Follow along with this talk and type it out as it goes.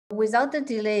without the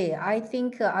delay, I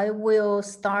think I will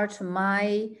start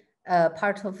my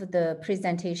part of the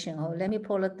presentation. Oh, let me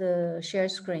pull up the share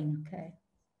screen, okay.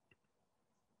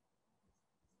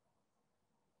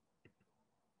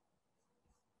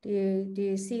 Do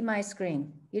you see my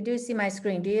screen? You do see my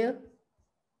screen, do you?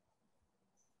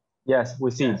 Yes, we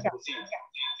see. Yeah.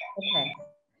 Okay.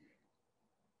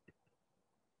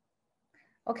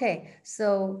 Okay,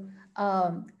 so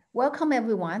welcome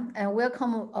everyone, and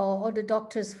welcome all the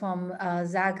doctors from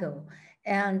Zago.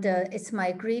 And it's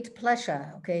my great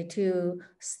pleasure, okay, to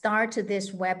start this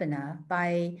webinar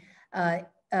by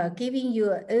giving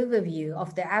you an overview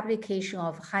of the application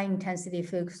of high-intensity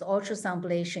focused ultrasound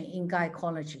ablation in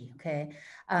gynecology, okay?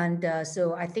 And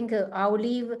so I think I'll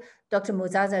leave Dr.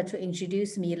 Muzaza to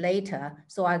introduce me later,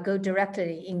 so I'll go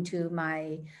directly into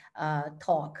my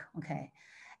talk, okay?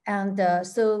 And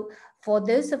so for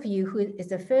those of you who it's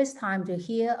the first time to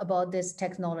hear about this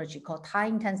technology called high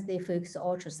intensity focused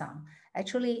ultrasound,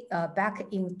 actually back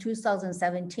in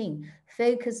 2017,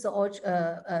 Focus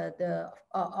the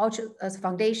Ultra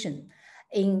Foundation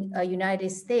in United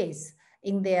States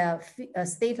in their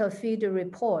state of field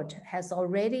report has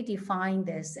already defined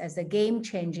this as a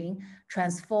game-changing,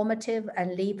 transformative,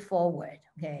 and leap forward,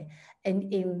 okay?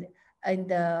 And in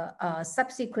the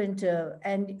subsequent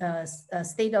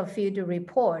state of field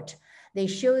report, they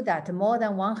show that more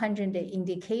than 100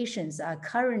 indications are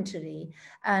currently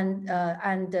and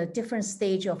different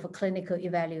stage of clinical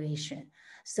evaluation.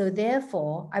 So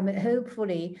therefore, I mean,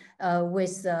 hopefully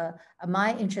with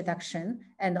my introduction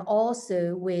and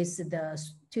also with the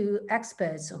two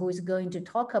experts who is going to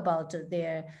talk about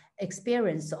their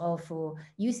experience of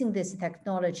using this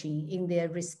technology in their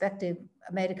respective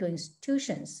medical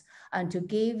institutions, and to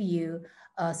give you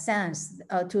a sense,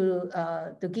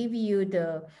 to give you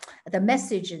the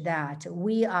message that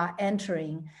we are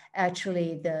entering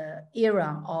actually the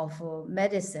era of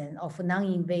medicine, of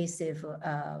non-invasive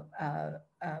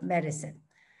medicine.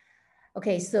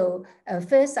 Okay, so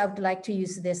first I would like to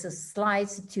use this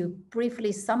slides to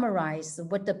briefly summarize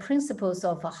what the principles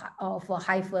of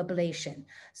HIFU ablation.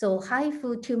 So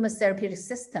HIFU tumor therapeutic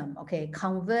system, okay,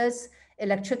 converts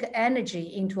electric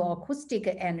energy into acoustic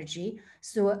energy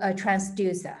through a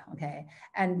transducer, okay?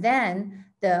 And then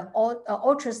the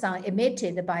ultrasound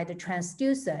emitted by the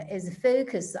transducer is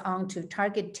focused onto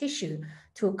target tissue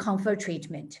to confer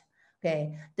treatment.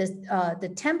 Okay,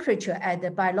 the temperature at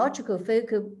the biological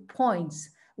focal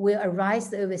points will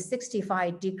arise over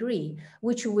 65 degrees,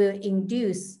 which will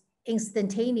induce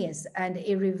instantaneous and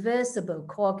irreversible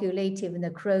coagulative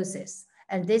necrosis.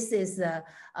 And this is the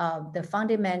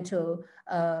fundamental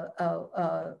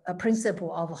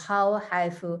principle of how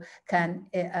HIFU can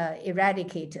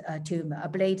eradicate a tumor,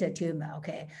 ablate a tumor,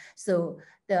 okay? So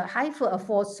the HIFU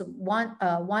affords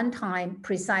one-time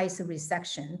precise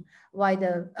resection, while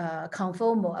the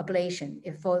conformal ablation,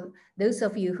 if for those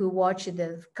of you who watched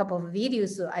the couple of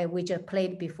videos we just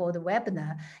played before the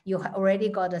webinar, you already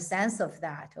got a sense of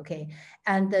that, okay?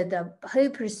 And the whole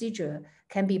procedure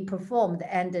can be performed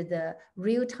under the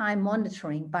real-time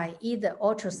monitoring by either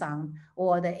ultrasound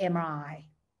or the MRI,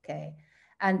 okay?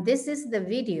 And this is the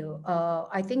video,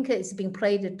 I think it's been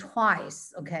played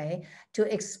twice, okay,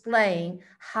 to explain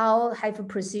how HIFU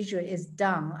procedure is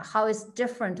done, how it's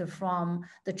different from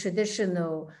the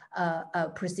traditional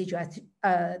procedure,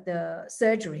 the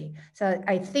surgery. So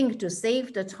I think to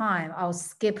save the time, I'll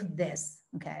skip this,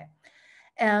 okay?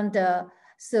 And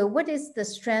so what is the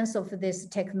strength of this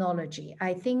technology?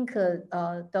 I think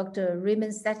Dr.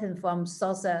 Raymond Staten from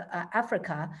South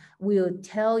Africa will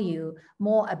tell you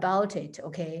more about it,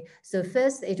 okay? So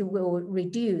first, it will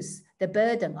reduce the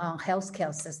burden on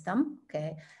healthcare system,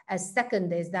 okay? As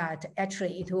second is that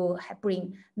actually it will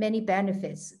bring many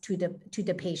benefits to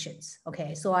the patients,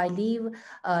 okay? So I leave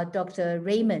Dr.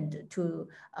 Raymond to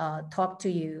talk to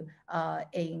you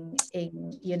in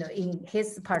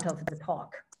his part of the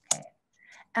talk.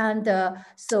 And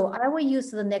so I will use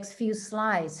the next few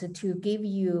slides to give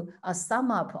you a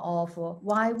sum up of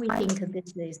why we think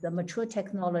this is the mature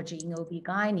technology in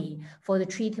OB/GYN for the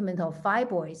treatment of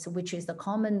fibroids, which is a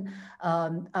common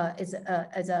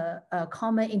a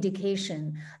common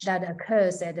indication that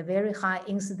occurs at a very high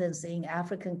incidence in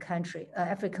African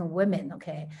women.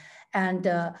 Okay. And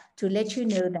to let you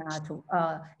know that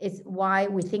it's why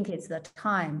we think it's the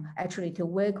time actually to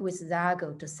work with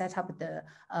Zago to set up the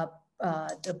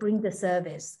to bring the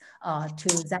service to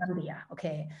Zambia,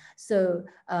 okay? So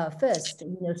first,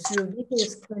 through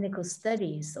vigorous clinical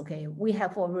studies, okay, we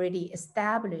have already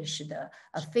established a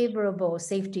favorable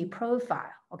safety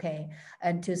profile, okay?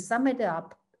 And to sum it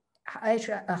up,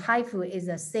 HIFU is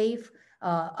a safe,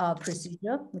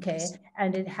 procedure, okay,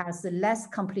 and it has less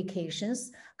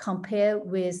complications compared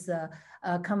with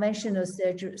conventional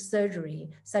surgery,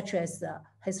 such as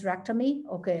hysterectomy,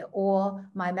 okay, or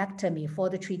myomectomy for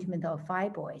the treatment of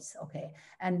fibroids, okay,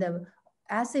 and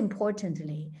as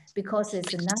importantly, because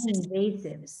it's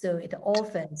non-invasive, so it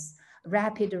offers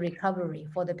rapid recovery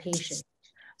for the patient.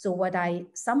 So what I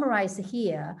summarize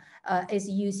here is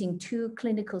using two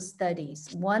clinical studies.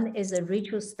 One is a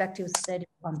retrospective study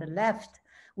on the left,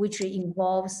 which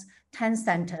involves 10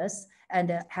 centers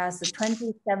and has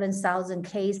 27,000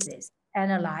 cases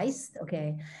analyzed,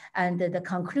 okay? And the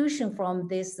conclusion from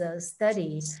this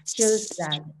study shows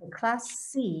that the Class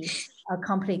C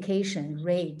complication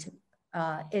rate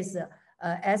is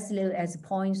as low as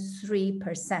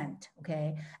 0.3%,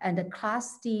 okay? And the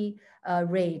Class D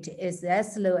rate is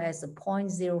as low as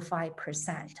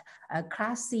 0.05%.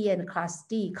 Class C and Class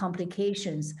D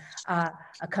complications are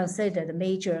considered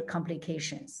major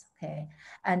complications, okay?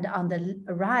 And on the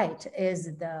right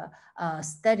is the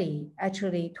study,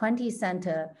 actually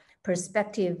 20-center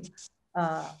prospective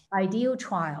ideal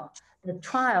trial. The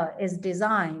trial is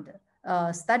designed,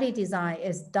 study design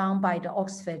is done by the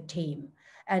Oxford team,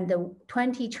 and the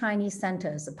 20 Chinese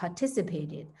centers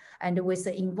participated, and with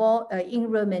the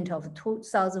enrollment of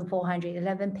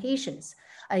 2,411 patients.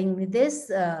 In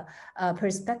this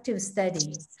prospective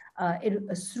study,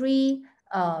 three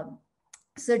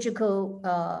surgical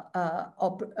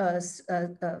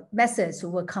methods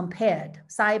were compared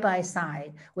side by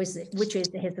side, which is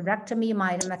hysterectomy,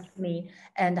 myomectomy,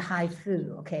 and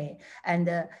HIFU, okay?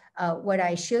 And what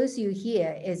I shows you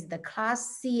here is the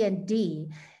Class C and D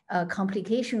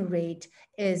complication rate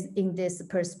is in this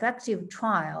prospective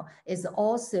trial is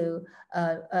also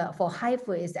for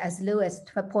HIFU is as low as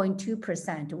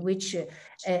 0.2%, which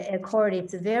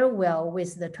correlates very well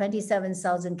with the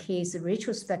 27,000 case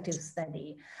retrospective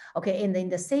study. Okay, and in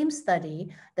the same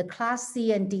study, the Class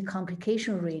C and D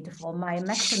complication rate for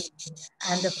myomectomy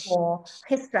and for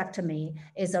hysterectomy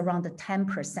is around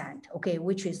 10%, okay,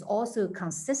 which is also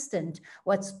consistent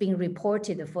what's being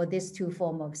reported for these two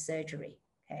forms of surgery.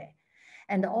 Okay.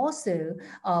 And also,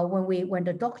 when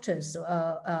the doctors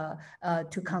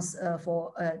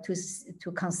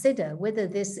to consider whether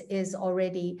this is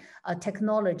already a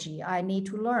technology I need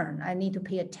to learn, I need to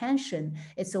pay attention.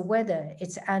 It's whether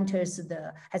it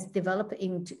has developed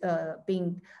into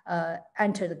being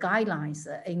entered the guidelines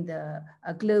in the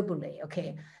globally.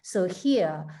 Okay, so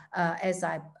here, as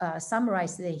I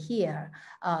summarized it here.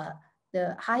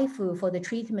 The HIFU for the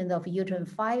treatment of uterine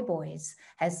fibroids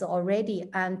has already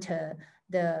entered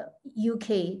the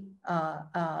UK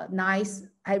NICE.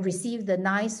 I received the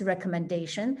NICE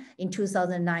recommendation in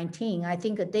 2019. I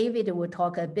think David will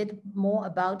talk a bit more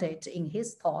about it in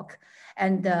his talk.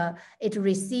 And it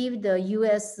received the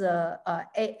US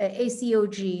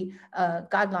ACOG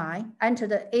guideline,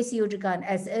 entered the ACOG guideline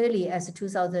as early as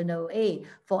 2008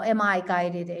 for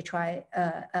MI-guided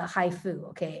HIFU,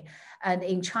 okay? And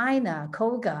in China,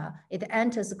 KOGA, it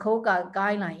enters the KOGA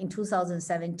guideline in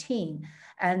 2017.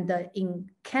 And in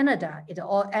Canada, it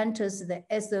all enters the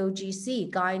SOGC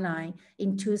guideline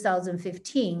in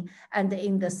 2015, and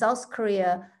in the South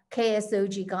Korea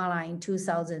KSOG guideline in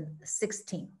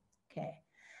 2016. Okay,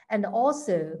 and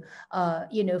also,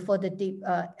 for the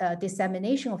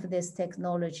dissemination of this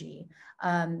technology,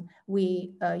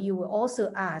 you will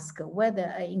also ask whether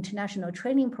an international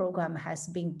training program has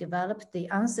been developed. The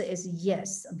answer is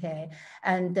yes, okay?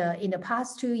 And in the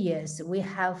past 2 years, we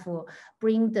have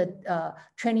bring the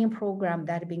training program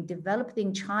that has been developed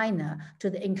in China to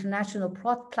the international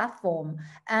platform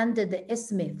and the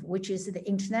ISMIF, which is the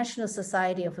International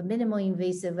Society of Minimally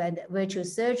Invasive and Virtual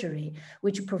Surgery,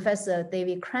 which Professor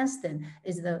David Cranston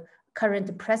is the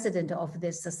current president of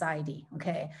this society,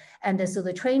 okay? And so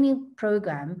the training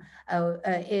program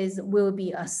will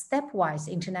be a stepwise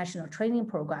international training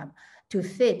program to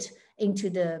fit into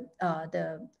the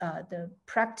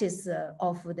practice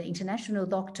of the international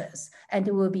doctors, and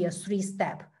it will be a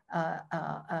 3-step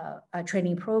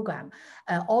training program.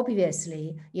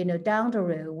 Obviously, down the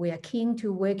road, we are keen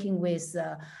to working with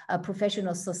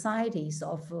professional societies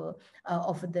of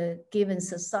the given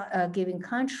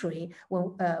country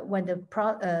when the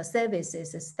service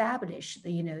is established,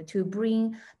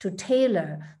 to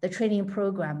tailor the training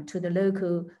program to the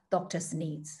local doctors'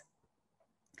 needs.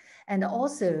 And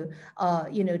also,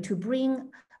 to bring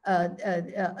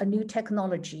a new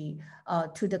technology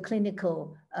to the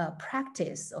clinical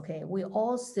practice, okay, we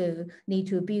also need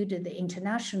to build the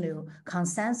international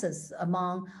consensus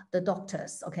among the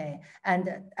doctors, okay, and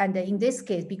in this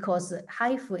case, because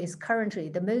HIFU is currently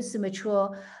the most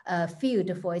mature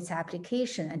field for its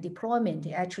application and deployment,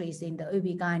 actually is in the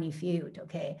OB-GYN field,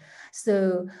 okay.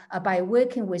 So by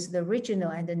working with the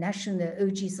regional and the national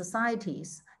OG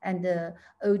societies and the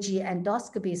OG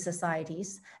endoscopy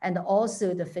societies, and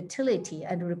also the fertility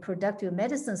and reproductive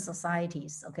medicine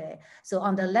societies, okay. So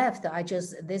on the left,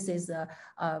 this is a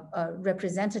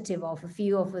representative of a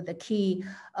few of the key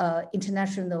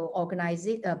international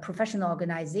professional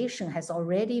organization has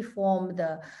already formed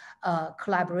the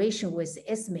collaboration with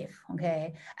ISMIF,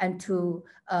 okay, and to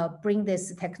bring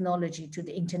this technology to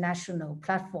the international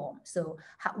platform. So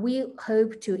we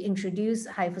hope to introduce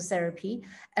HIFU therapy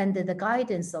under the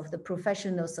guidance of the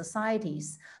professional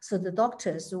societies, so the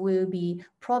doctors will be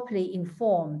properly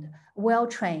informed,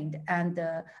 well-trained, and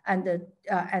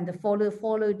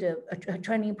follow the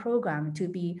training program to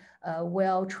be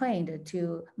well-trained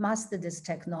to master this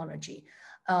technology.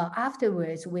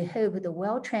 Afterwards, we hope the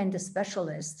well-trained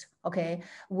specialists, okay,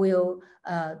 will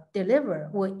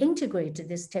integrate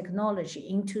this technology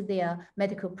into their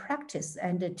medical practice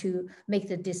and to make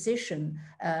the decision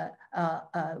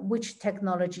which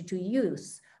technology to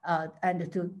use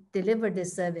and to deliver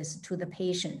this service to the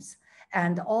patients.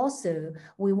 And also,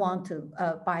 we want to,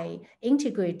 by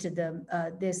integrate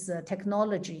this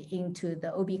technology into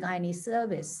the OB-GYN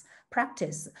service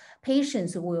practice,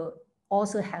 patients will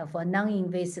also have a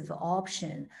non-invasive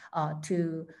option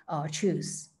to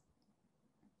choose.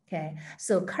 Okay,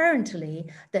 so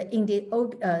currently the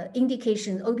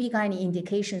OB-GYN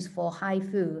indications for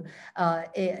HIFU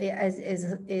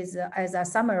as I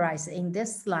summarized in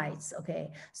this slides. Okay,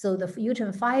 so the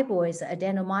uterine fibroids,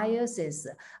 adenomyosis,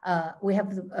 we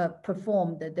have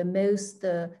performed the most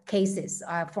cases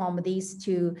from these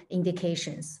two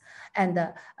indications. And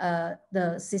the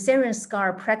cesarean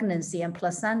scar pregnancy and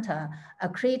placenta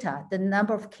accreta, the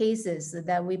number of cases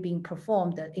that we've been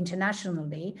performed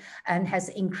internationally and has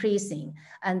increasing.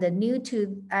 And the new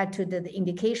to add to the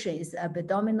indication is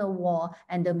abdominal wall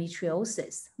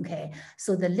endometriosis. Okay,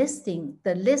 so the list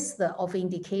of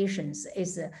indications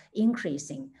is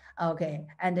increasing. Okay,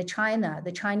 and the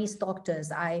Chinese doctors,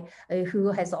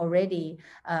 who has already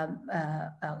a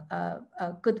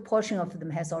good portion of them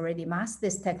has already mastered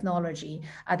this technology,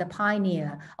 are the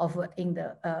pioneer of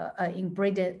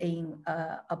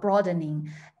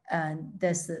broadening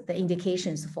the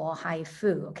indications for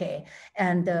HIFU. Okay,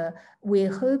 and we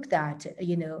hope that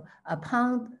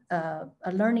upon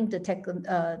learning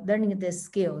the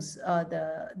skills,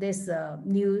 this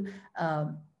new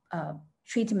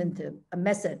treatment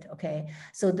method, okay,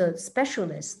 so the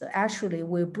specialists actually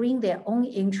will bring their own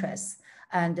interests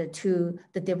and to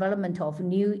the development of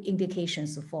new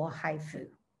indications for HIFU.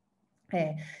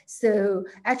 Okay, so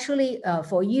actually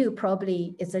for you,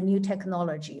 probably it's a new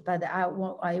technology, but I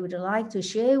would like to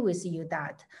share with you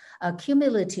that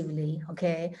cumulatively,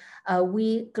 okay,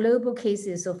 global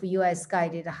cases of US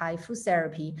guided HIFU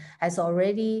therapy has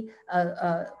already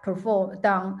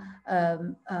done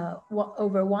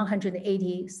over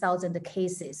 180,000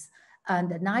 cases.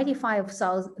 And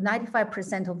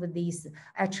 95% of these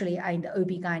actually are in the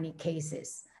OB-GYN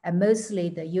cases, and mostly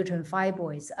the uterine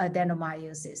fibroids,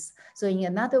 adenomyosis. So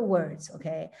in other words,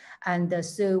 okay, and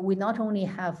so we not only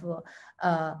have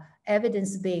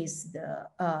evidence-based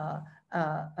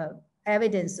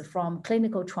evidence from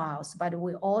clinical trials, but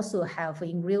we also have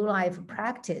in real life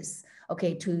practice,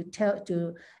 okay,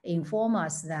 to inform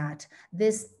us that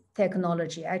this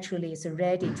technology actually is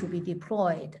ready to be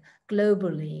deployed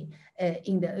globally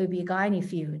in the OB-GYN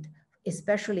field,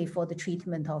 especially for the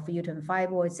treatment of uterine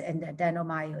fibroids and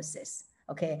adenomyosis.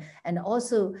 Okay, and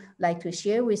also like to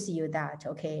share with you that,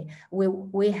 okay,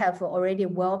 we have already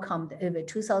welcomed over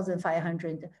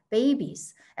 2,500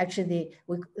 babies. Actually,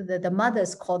 the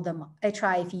mothers call them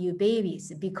HIFU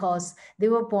babies because they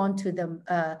were born to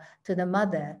the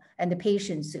mother and the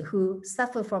patients who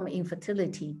suffer from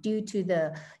infertility due to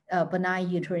the benign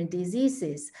uterine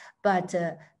diseases, but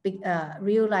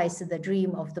realized the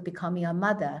dream of becoming a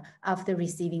mother after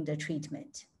receiving the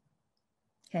treatment.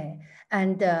 Okay,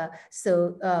 and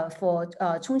so for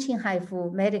Chongqing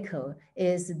HIFU Medical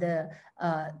is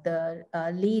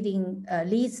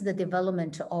leads the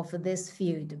development of this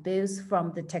field, both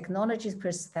from the technology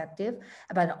perspective,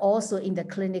 but also in the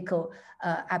clinical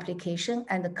application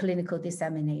and the clinical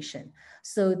dissemination.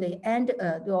 So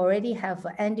we already have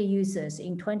end users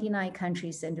in 29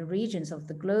 countries and regions of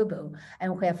the globe,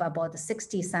 and we have about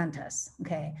 60 centers.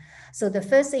 Okay, so the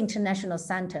first international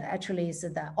center actually is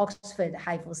the Oxford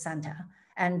HIFU Center.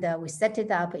 And we set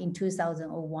it up in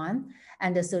 2001.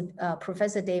 And so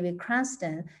Professor David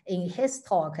Cranston, in his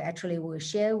talk, actually will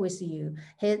share with you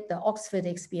the Oxford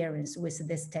experience with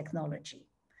this technology.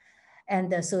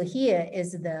 And so here is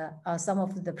the some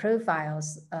of the profiles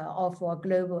of our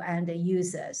global end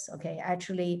users. Okay,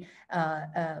 actually,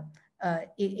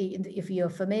 if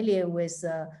you're familiar with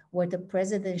what the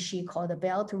President Xi called the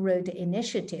Belt and Road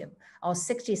Initiative, our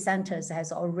 60 centers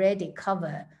has already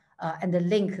covered and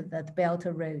link the Belt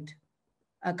and Road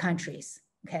countries.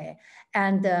 Okay,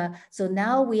 and so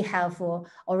now we have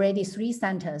already 3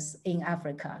 centers in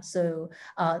Africa. So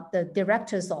the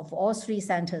directors of all 3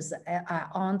 centers are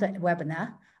on the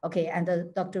webinar. Okay, and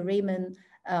Dr. Raymond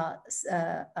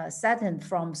Satin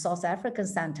from South African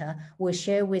Center will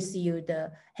share with you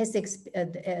the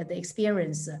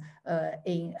experience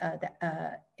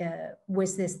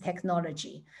with this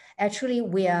technology. Actually,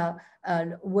 we are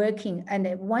working, and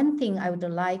one thing I would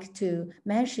like to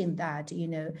mention that, you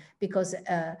know, because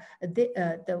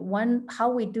how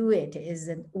we do it is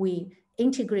that we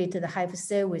integrate the HIFU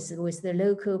service with the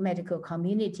local medical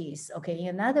communities. Okay,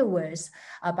 in other words,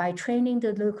 by training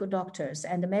the local doctors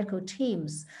and the medical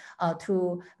teams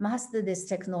to master this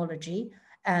technology.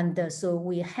 And so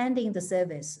we're handing the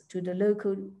service to the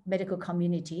local medical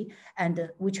community, and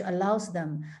which allows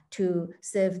them to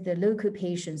serve the local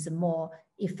patients more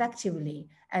effectively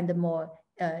and more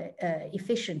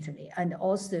efficiently, and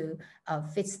also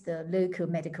fits the local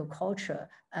medical culture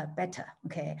better.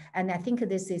 Okay, and I think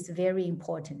this is very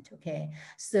important. Okay,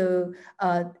 so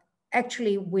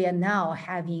actually, we are now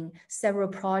having several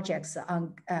projects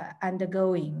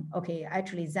undergoing. Okay,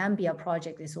 actually, Zambia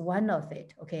project is one of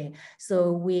it. Okay,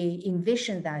 so we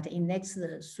envision that in next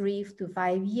 3 to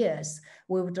 5 years,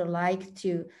 we would like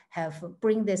to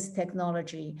bring this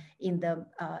technology in the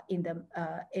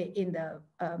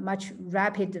much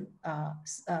rapid,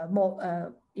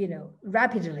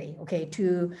 rapidly, okay,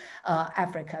 to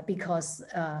Africa, because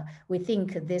we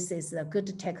think this is a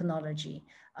good technology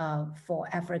for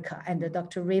Africa. And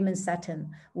Dr. Raymond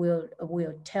Satin will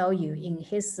tell you in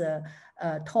his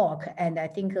talk, and I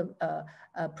think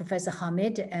Professor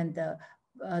Hamid and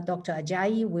Dr.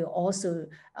 Ajayi will also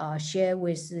share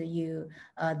with you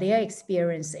their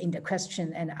experience in the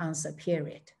question and answer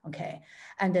period. Okay,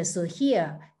 and so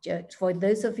here, for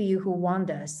those of you who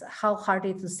wonders how hard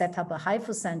it is to set up a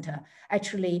HIFU center,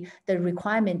 actually the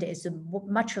requirement is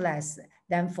much less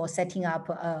than for setting up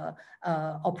a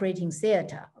operating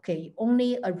theater. Okay,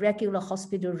 only a regular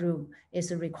hospital room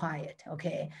is required.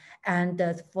 Okay, and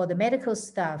for the medical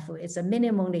staff, it's a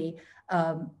minimally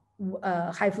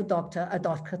HIFU doctor,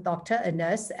 a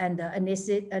nurse, and an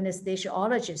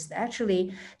anesthesiologist.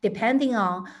 Actually, depending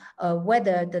on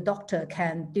whether the doctor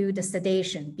can do the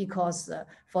sedation, because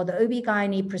for the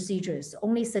OB-GYN procedures,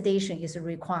 only sedation is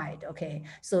required. Okay,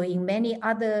 so in many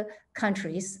other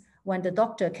countries, when the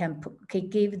doctor can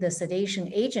give the sedation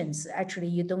agents, actually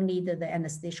you don't need the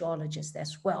anesthesiologist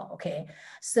as well. Okay,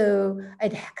 so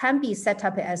it can be set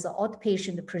up as an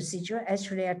outpatient procedure,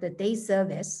 actually at the day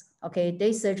service. Okay,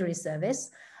 day surgery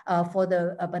service for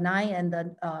the benign and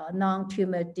the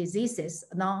non-tumor diseases,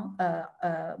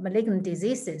 non-malignant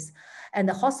diseases. And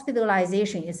the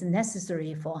hospitalization is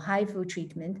necessary for HIFU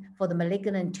treatment for the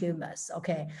malignant tumors.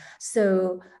 Okay,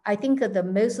 so I think that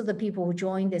most of the people who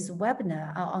join this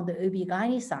webinar are on the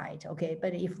OB-GYN side. Okay,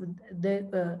 but if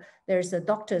there's a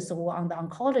doctors who are on the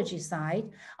oncology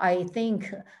side, I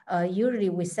think usually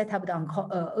we set up the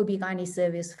OB-GYN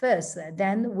service first,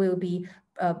 then we'll be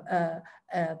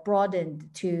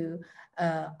broadened to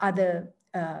other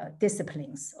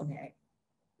disciplines. Okay,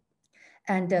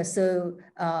 and so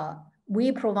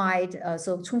we provide,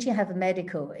 so Chongqing HIFU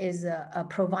Medical is a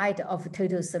provider of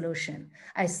total solution.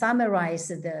 I summarize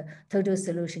the total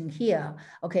solution here.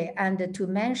 Okay, and to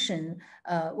mention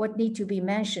what need to be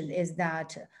mentioned is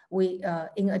that we,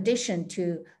 in addition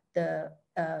to the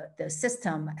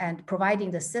system and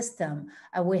providing the system,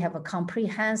 we have a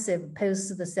comprehensive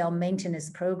post-sale maintenance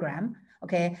program.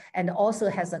 Okay, and also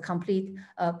has a complete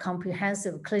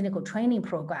comprehensive clinical training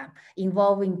program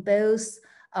involving both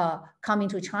coming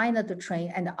to China to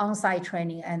train and on-site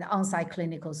training and on-site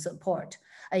clinical support.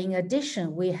 In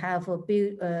addition, we have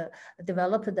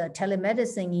developed the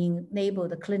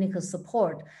telemedicine-enabled clinical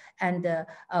support and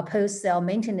post-sale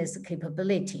maintenance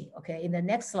capability. Okay, in the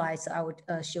next slides, I would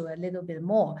show a little bit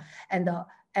more. And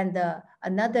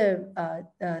another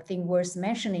thing worth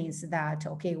mentioning is that,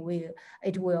 okay,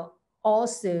 it will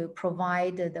also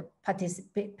provide the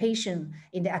participation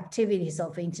in the activities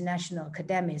of international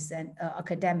academics and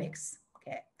academics.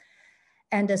 Okay,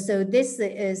 and so this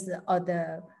is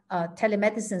the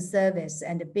telemedicine service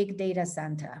and a big data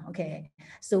center, okay?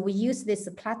 So we use this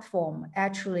platform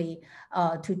actually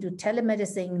to do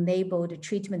telemedicine-enabled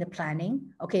treatment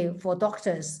planning, okay, for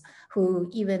doctors who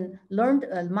even learned,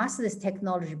 master this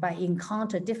technology by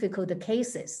encounter difficult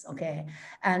cases, okay?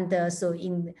 And so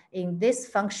in this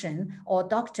function, all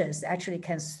doctors actually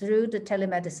can, through the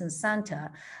telemedicine center,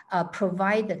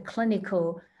 provide the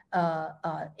clinical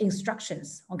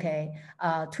instructions, okay,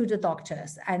 to the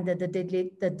doctors, and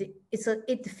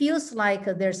it feels like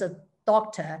there's a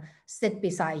doctor sit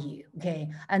beside you, okay,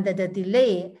 and the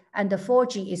delay and the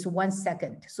 4G is 1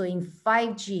 second. So in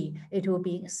 5G, it will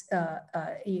be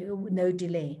no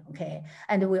delay, okay.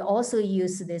 And we also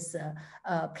use this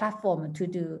platform to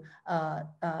do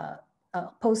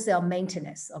post-sale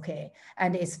maintenance, okay,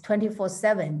 and it's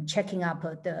 24/7 checking up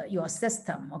your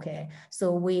system, okay.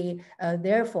 So we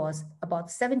therefore about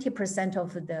 70%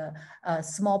 of the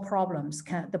small problems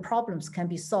can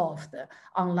be solved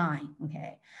online,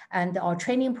 okay. And our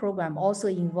training program also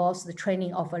involves the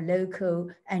training of a local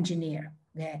engineer,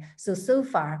 okay. So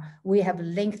far we have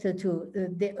linked to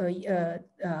the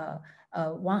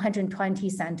 120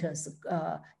 centers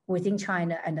within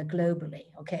China and globally,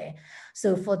 okay?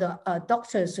 So for the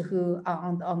doctors who are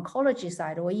on the oncology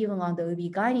side or even on the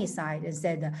OB/GYN side and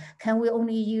said, can we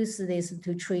only use this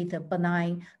to treat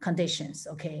benign conditions,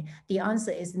 okay? The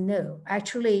answer is no.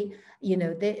 Actually, you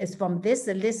know, there is from this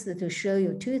list to show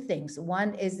you two things.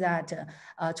 One is that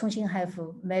Chongqing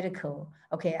HIFU Medical,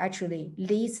 okay, actually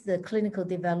leads the clinical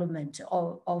development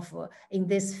of in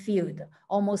this field.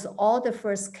 Almost all the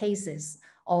first cases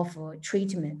of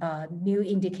treatment, new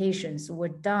indications were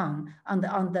done on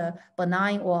the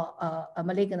benign or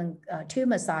malignant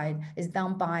tumor side is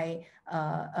done by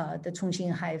the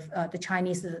Chongqing HIFU, the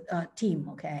Chinese team,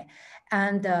 okay?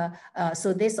 And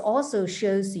so this also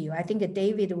shows you, I think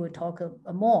David will talk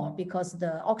more because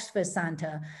the Oxford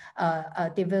Center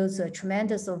devotes a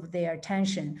tremendous of their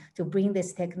attention to bring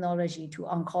this technology to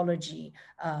oncology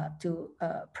to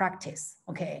practice,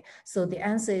 okay? So the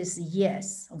answer is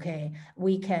yes, okay?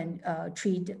 We can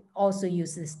also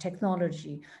use this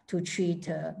technology to treat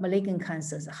malignant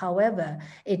cancers. However,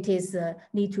 it is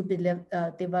need to be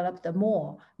developed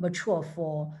more mature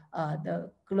for the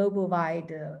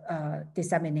global-wide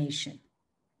dissemination.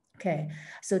 Okay,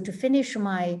 so to finish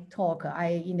my talk,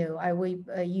 I will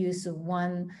use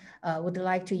would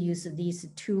like to use these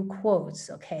two quotes.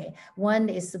 Okay, one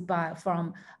is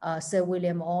from Sir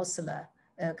William Osler,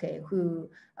 okay, who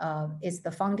is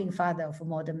the founding father of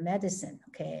modern medicine.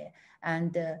 Okay,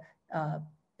 and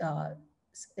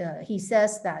he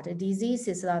says that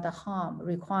diseases that harm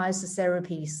requires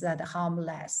therapies that harm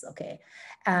less, okay?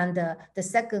 And the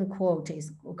second quote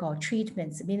is called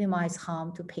treatments minimize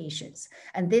harm to patients.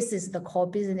 And this is the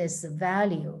core business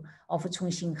value of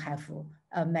Chongqing HIFU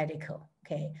Medical,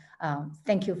 okay?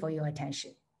 Thank you for your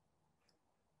attention.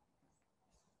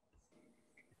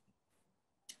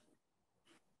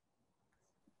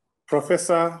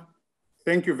 Professor,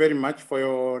 thank you very much for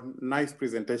your nice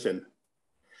presentation.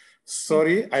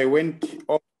 Sorry, I went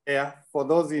off air. For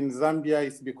those in Zambia,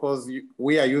 it's because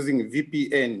we are using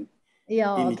VPN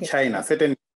in China.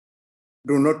 Certain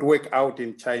do not work out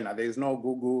in China. There is no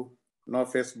Google, no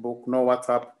Facebook, no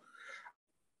WhatsApp.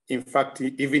 In fact,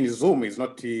 even Zoom is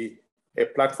not a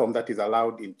platform that is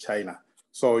allowed in China.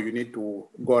 So you need to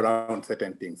go around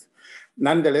certain things.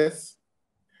 Nonetheless,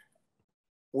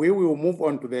 we will move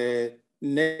on to the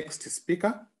next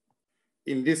speaker.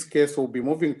 In this case, we'll be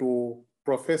moving to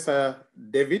Professor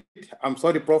David. I'm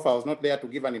sorry, Prof, I was not there to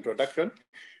give an introduction,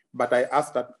 but I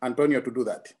asked Antonio to do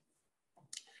that.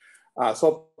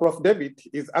 So Prof. David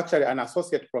is actually an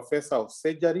associate professor of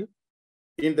surgery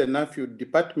in the Nuffield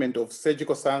Department of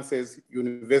Surgical Sciences,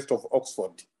 University of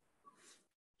Oxford.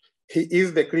 He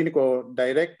is the clinical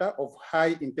director of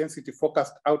high intensity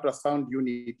focused ultrasound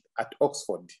unit at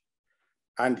Oxford.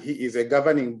 And he is a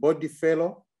governing body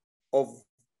fellow of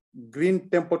Green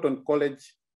Templeton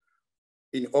College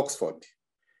in Oxford.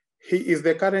 He is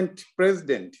the current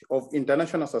president of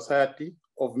International Society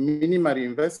of Minimally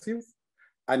Invasive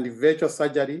and Virtual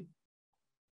Surgery.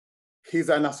 He's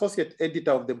an associate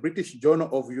editor of the British Journal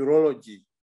of Urology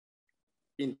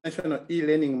International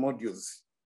e-learning modules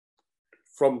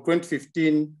from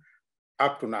 2015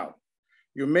 up to now.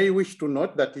 You may wish to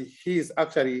note that he is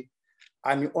actually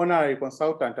an honorary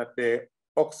consultant at the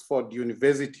Oxford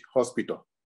University Hospital.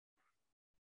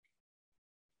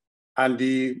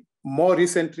 And more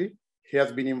recently, he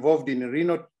has been involved in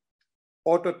renal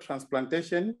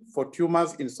autotransplantation for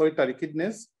tumors in solitary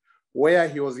kidneys, where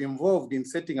he was involved in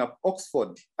setting up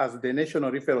Oxford as the national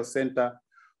referral center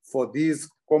for these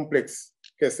complex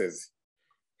cases.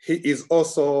 He is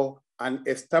also an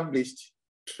established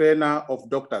trainer of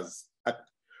doctors at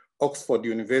Oxford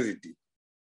University.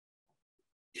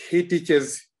 He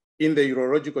teaches in the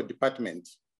urological department.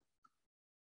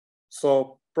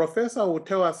 So Professor will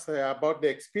tell us about the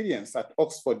experience at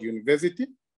Oxford University.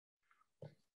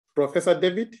 Professor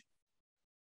David.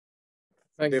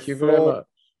 Thank you very much.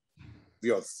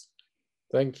 Yours.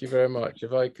 Thank you very much.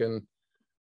 If I can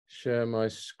share my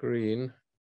screen.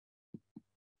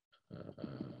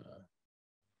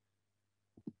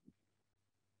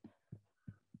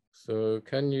 So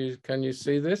can you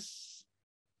see this?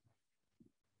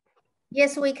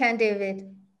 Yes, we can,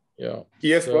 David. Yeah.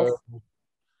 Yes, Prof.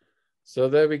 So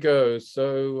there we go.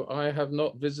 So I have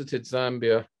not visited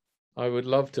Zambia. I would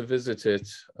love to visit it.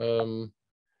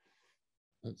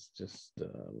 Let's just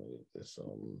move this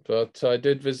on. But I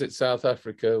did visit South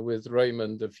Africa with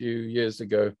Raymond a few years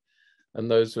ago. And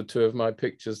those were two of my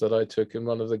pictures that I took in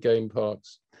one of the game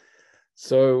parks.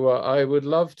 So I would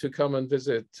love to come and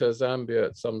visit Zambia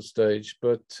at some stage.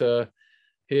 But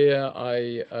here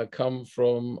I come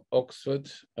from Oxford,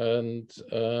 and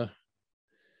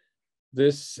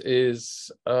this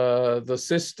is the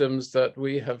systems that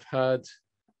we have had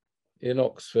in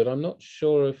Oxford. I'm not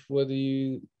sure if whether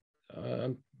you,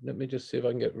 let me just see if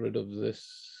I can get rid of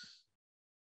this.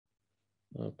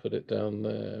 I'll put it down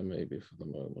there maybe for the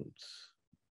moment.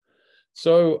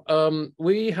 So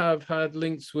we have had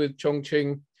links with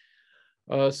Chongqing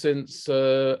since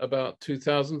about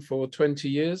 2000, for 20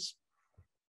 years.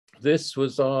 This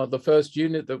was the first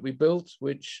unit that we built,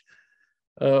 which,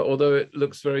 although it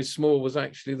looks very small, was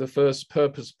actually the first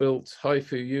purpose-built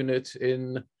HIFU unit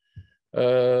in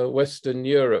Western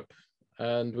Europe.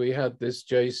 And we had this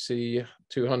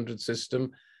JC200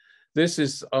 system. This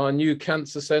is our new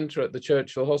cancer center at the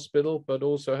Churchill Hospital, but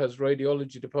also has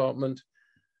radiology department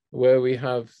where we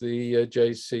have the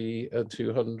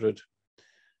JC200.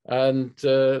 And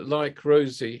like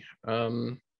Rosie,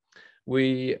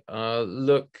 we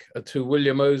look to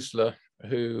William Osler,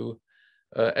 who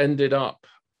ended up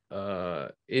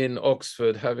in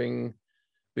Oxford, having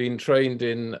been trained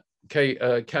in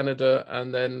Canada,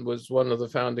 and then was one of the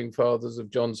founding fathers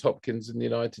of Johns Hopkins in the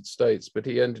United States, but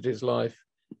he ended his life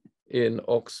in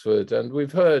Oxford. And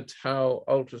we've heard how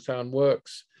ultrasound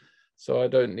works, so I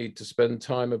don't need to spend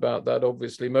time about that.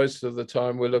 Obviously, most of the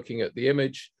time we're looking at the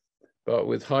image, but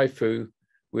with HIFU,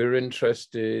 we're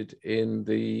interested in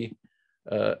the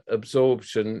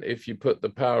absorption. If you put the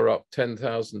power up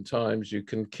 10,000 times, you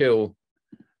can kill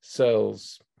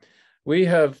cells. We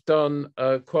have done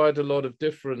quite a lot of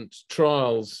different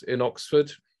trials in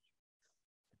Oxford,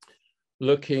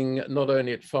 looking not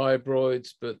only at fibroids,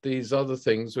 but these other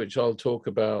things, which I'll talk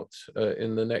about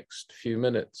in the next few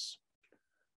minutes.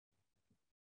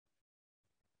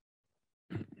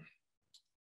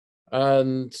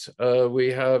 And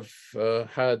we have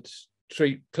had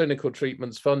clinical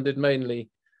treatments funded mainly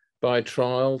by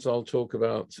trials. I'll talk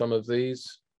about some of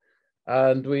these.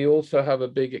 And we also have a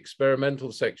big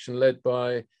experimental section led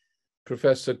by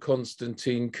Professor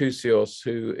Konstantin Kousios,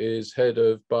 who is head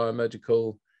of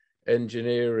biomedical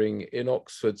engineering in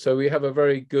Oxford. So we have a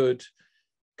very good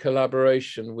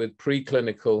collaboration with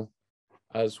preclinical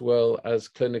as well as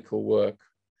clinical work.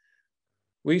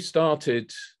 We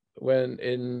started when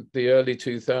in the early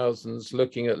 2000s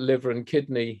looking at liver and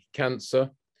kidney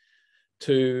cancer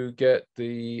to get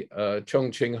the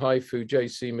Chongqing HIFU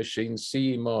JC machine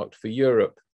CE marked for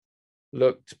Europe.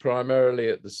 Looked primarily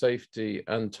at the safety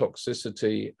and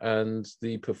toxicity and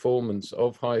the performance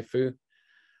of HIFU,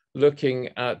 looking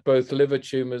at both liver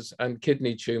tumors and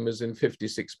kidney tumors in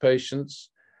 56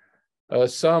 patients.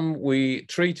 Some we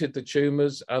treated the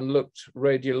tumors and looked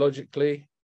radiologically.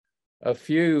 A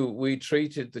few we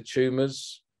treated the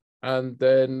tumors and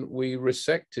then we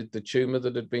resected the tumor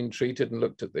that had been treated and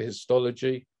looked at the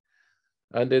histology.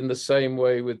 And in the same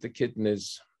way with the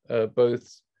kidneys,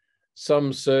 both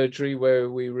some surgery where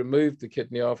we removed the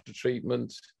kidney after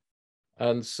treatment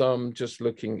and some just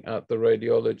looking at the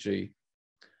radiology.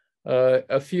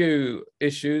 A few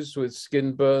issues with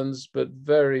skin burns, but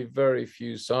very, very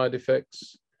few side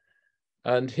effects.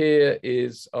 And here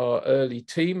is our early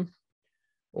team.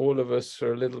 All of us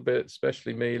are a little bit,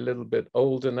 especially me, a little bit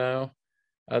older now.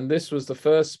 And this was the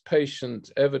first patient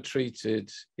ever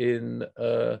treated in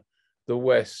the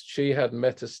West. She had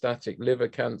metastatic liver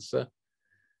cancer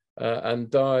and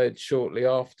died shortly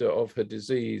after of her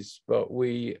disease, but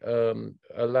we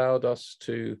allowed us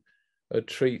to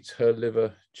treat her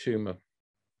liver tumor.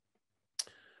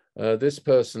 This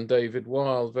person, David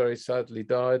Weil, very sadly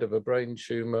died of a brain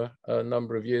tumor a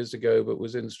number of years ago, but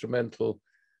was instrumental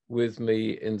with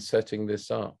me in setting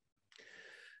this up.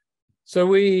 So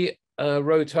we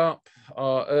wrote up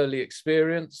our early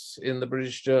experience in the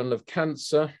British Journal of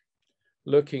Cancer,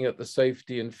 looking at the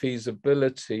safety and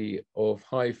feasibility of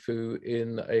HIFU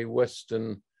in a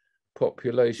Western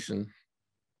population.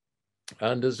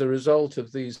 And as a result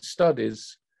of these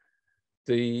studies,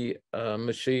 the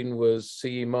machine was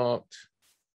CE marked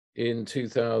in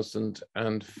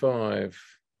 2005.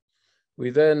 We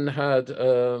then had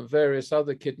various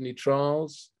other kidney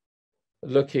trials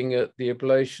looking at the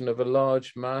ablation of a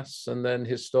large mass and then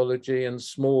histology, and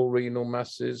small renal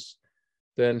masses,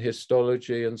 then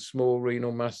histology, and small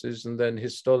renal masses and then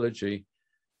histology.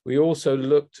 We also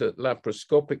looked at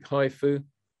laparoscopic HIFU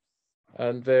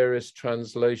and various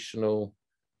translational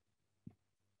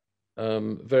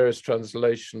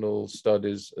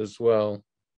studies as well.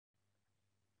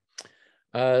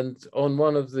 And on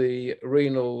one of the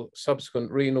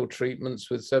subsequent renal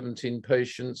treatments with 17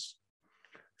 patients,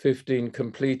 15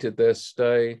 completed their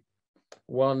stay,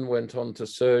 1 went on to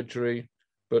surgery,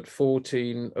 but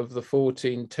 14 of the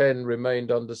 14, 10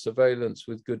 remained under surveillance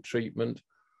with good treatment.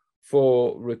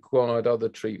 4 required other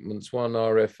treatments, 1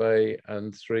 RFA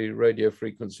and 3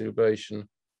 radiofrequency ablation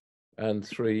and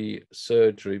 3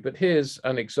 surgery. But here's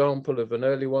an example of an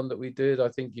early one that we did. I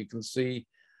think you can see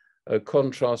a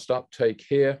contrast uptake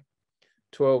here,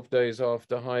 12 days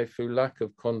after HIFU, lack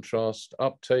of contrast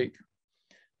uptake,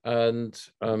 and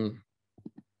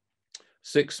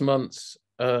 6 months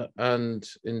and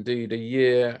indeed a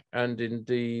year, and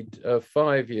indeed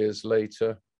 5 years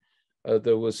later,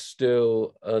 there was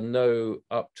still no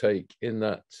uptake in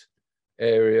that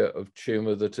area of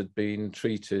tumor that had been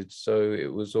treated. So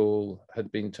it was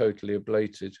had been totally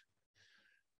ablated.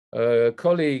 A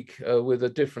colleague with a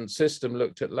different system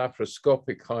looked at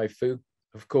laparoscopic HIFU.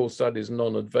 Of course, that is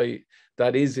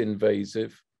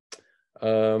invasive,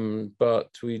 but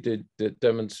we did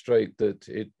demonstrate that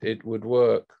it would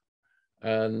work.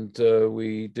 And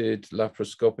we did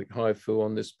laparoscopic HIFU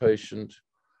on this patient,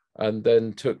 and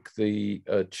then took the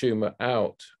tumor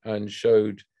out and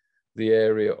showed the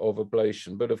area of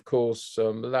ablation. But of course,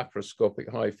 laparoscopic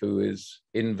HIFU is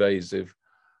invasive,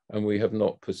 and we have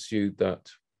not pursued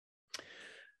that.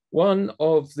 One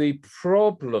of the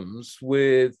problems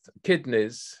with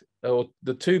kidneys, or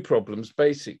the 2 problems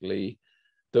basically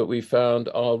that we found,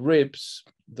 are ribs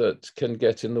that can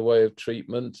get in the way of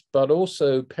treatment, but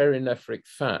also perinephric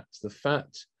fat, the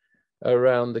fat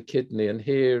around the kidney. And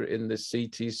here in this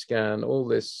CT scan, all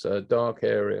this dark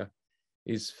area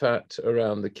is fat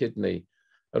around the kidney.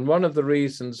 And one of the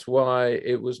reasons why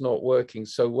it was not working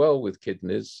so well with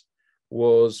kidneys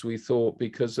was, we thought,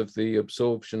 because of the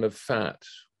absorption of fat.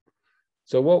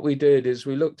 So what we did is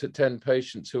we looked at 10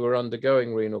 patients who were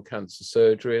undergoing renal cancer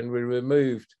surgery, and we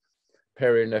removed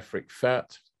perinephric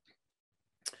fat.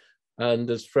 And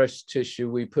as fresh tissue,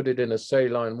 we put it in a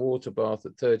saline water bath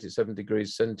at 37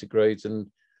 degrees centigrade and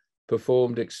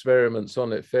performed experiments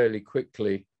on it fairly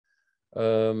quickly,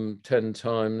 10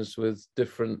 times with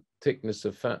different thickness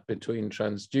of fat between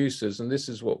transducers. And this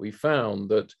is what we found,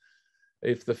 that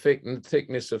if the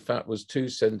thickness of fat was 2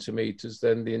 centimeters,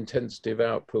 then the intensity of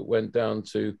output went down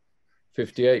to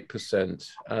 58%.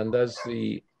 And as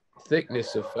the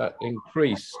thickness of fat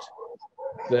increased,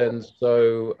 then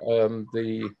so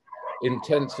the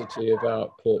intensity of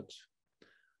output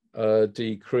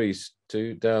decreased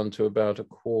down to about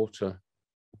 1/4.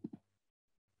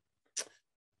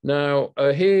 Now,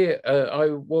 here I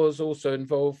was also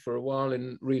involved for a while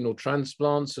in renal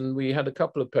transplants, and we had a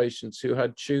couple of patients who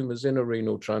had tumors in a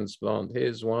renal transplant.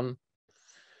 Here's one.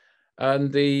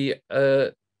 And we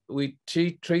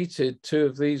treated 2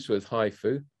 of these with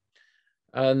HIFU.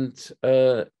 And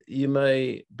you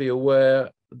may be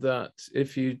aware that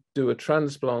if you do a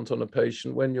transplant on a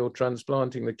patient, when you're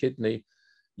transplanting the kidney,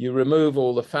 you remove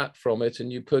all the fat from it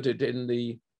and you put it in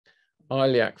the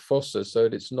iliac fossa so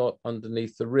that it's not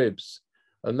underneath the ribs.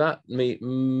 And that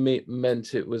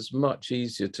meant it was much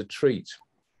easier to treat.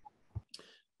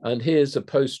 And here's a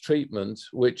post-treatment,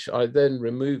 which I then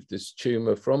removed this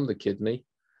tumor from the kidney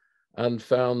and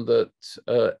found that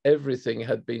everything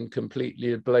had been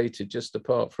completely ablated, just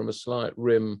apart from a slight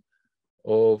rim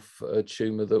of a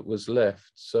tumor that was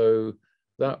left. So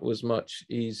that was much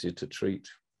easier to treat.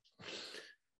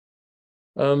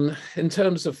 In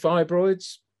terms of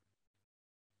fibroids,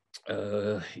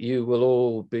 you will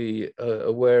all be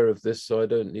aware of this, so I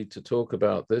don't need to talk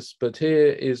about this, but here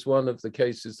is one of the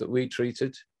cases that we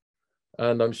treated.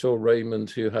 And I'm sure Raymond,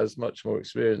 who has much more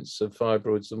experience of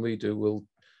fibroids than we do,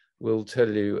 will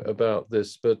tell you about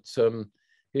this. But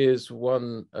here's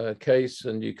one case,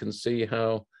 and you can see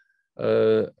how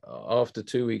after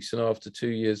 2 weeks and after 2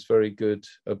 years, very good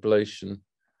ablation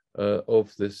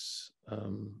of this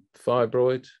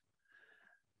fibroid.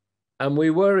 And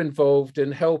we were involved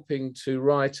in helping to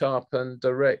write up and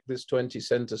direct this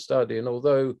 20-center study. And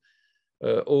although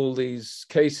all these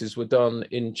cases were done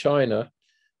in China,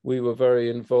 we were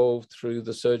very involved through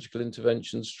the Surgical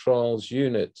Interventions Trials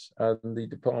Unit and the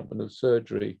Department of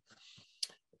Surgery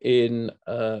in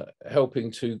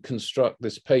helping to construct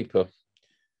this paper.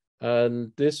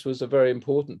 And this was a very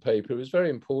important paper. It was very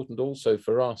important also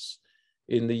for us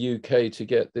in the UK to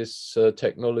get this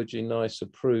technology NICE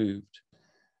approved.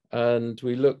 And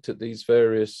we looked at these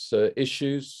various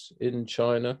issues in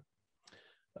China,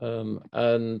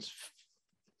 and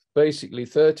basically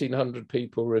 1,300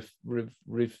 people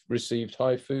received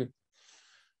HIFU,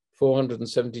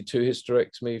 472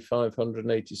 hysterectomy,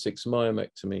 586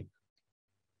 myomectomy.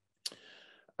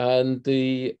 And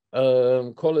the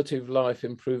quality of life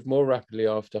improved more rapidly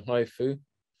after HIFU.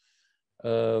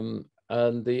 And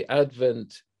the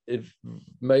advent of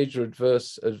major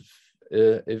adverse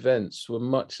events were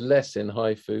much less in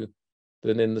HIFU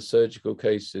than in the surgical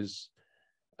cases.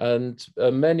 And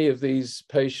many of these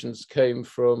patients came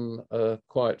from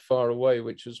quite far away,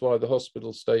 which was why the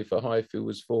hospital stay for HIFU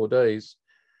was 4 days,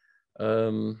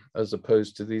 as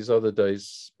opposed to these other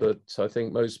days. But I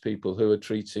think most people who are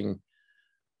treating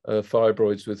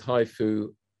fibroids with HIFU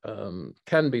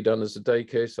can be done as a day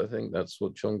case. I think that's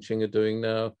what Chongqing are doing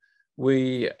now.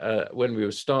 We, when we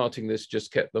were starting this,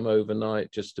 just kept them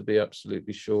overnight just to be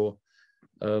absolutely sure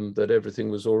that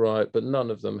everything was all right, but none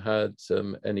of them had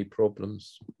any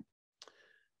problems.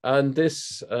 And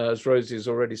this, as Rosie has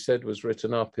already said, was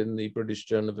written up in the British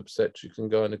Journal of Obstetrics and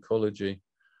Gynecology.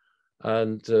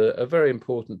 And a very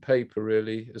important paper,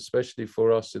 really, especially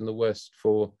for us in the West,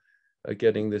 for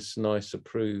getting this NICE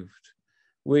approved.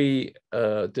 We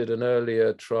did an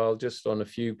earlier trial just on a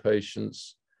few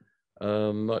patients,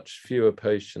 much fewer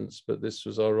patients, but this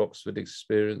was our Oxford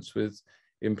experience with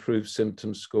improved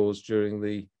symptom scores during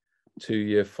the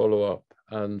 2-year follow-up,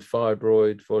 and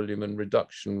fibroid volume and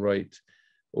reduction rate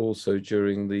also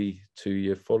during the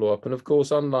 2-year follow-up. And of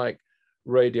course, unlike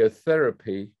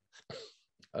radiotherapy,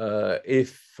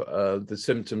 if the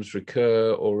symptoms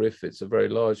recur, or if it's a very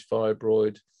large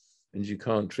fibroid and you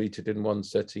can't treat it in one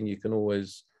setting, you can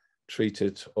always treat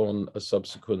it on a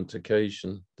subsequent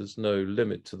occasion. There's no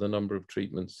limit to the number of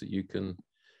treatments that you can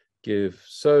give.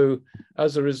 So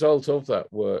as a result of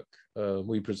that work,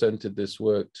 we presented this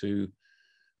work to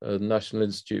National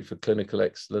Institute for Clinical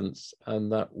Excellence,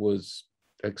 and that was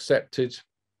accepted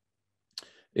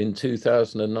in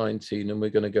 2019, and we're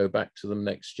going to go back to them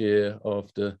next year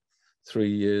after 3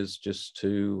 years just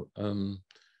to,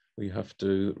 we have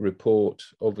to report.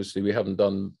 Obviously, we haven't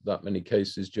done that many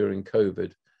cases during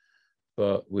COVID,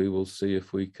 but we will see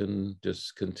if we can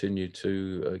just continue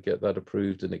to get that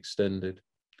approved and extended.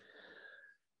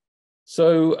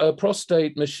 So a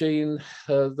prostate machine,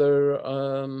 there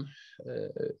are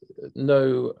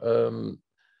no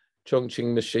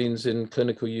Chongqing machines in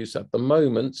clinical use at the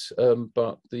moment,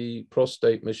 but the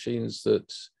prostate machines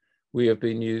that we have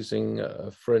been using,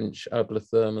 French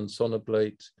Ablatherm and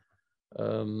Sonoblate,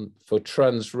 for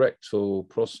transrectal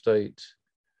prostate,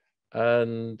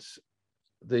 and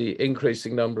the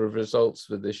increasing number of results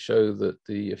with this show that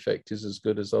the effect is as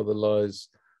good as otherwise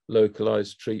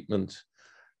localized treatment.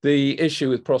 The issue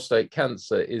with prostate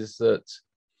cancer is that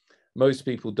most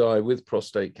people die with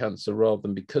prostate cancer rather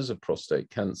than because of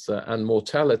prostate cancer, and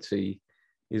mortality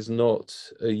is not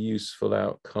a useful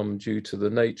outcome due to the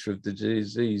nature of the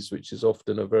disease, which is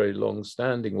often a very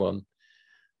long-standing one.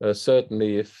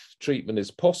 Certainly, if treatment is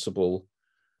possible,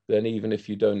 then even if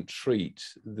you don't treat,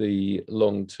 the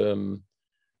long-term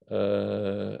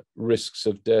risks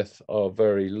of death are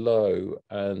very low.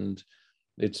 And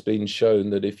it's been shown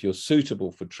that if you're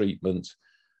suitable for treatment,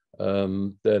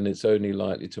 then it's only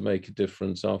likely to make a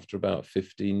difference after about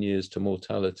 15 years to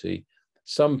mortality.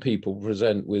 Some people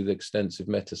present with extensive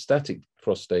metastatic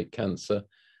prostate cancer,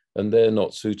 and they're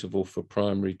not suitable for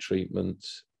primary treatment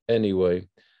anyway.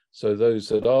 So those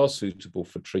that are suitable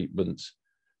for treatment,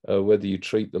 whether you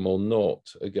treat them or not,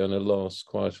 are going to last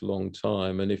quite a long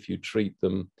time. And if you treat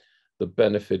them, the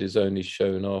benefit is only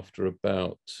shown after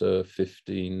about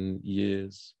 15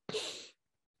 years.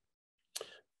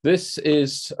 This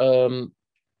is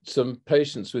some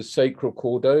patients with sacral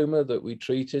chordoma that we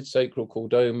treated. Sacral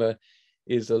chordoma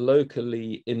is a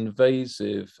locally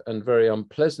invasive and very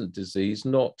unpleasant disease,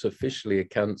 not officially a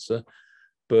cancer,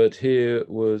 but here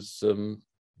was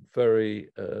very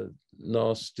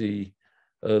nasty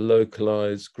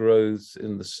localized growths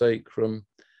in the sacrum.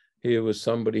 Here was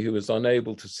somebody who was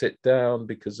unable to sit down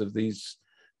because of these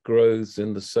growths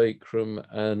in the sacrum,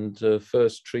 and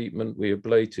first treatment, we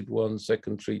ablated one,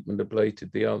 second treatment,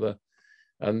 ablated the other,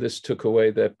 and this took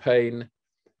away their pain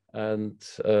and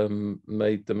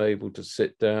made them able to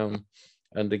sit down.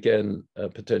 And again,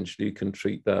 potentially you can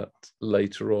treat that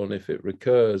later on if it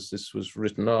recurs. This was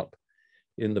written up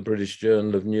in the British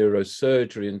Journal of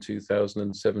Neurosurgery in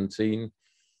 2017.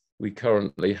 We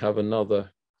currently have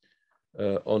another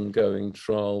ongoing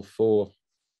trial for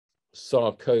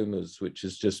sarcomas, which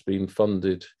has just been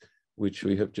funded, which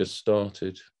we have just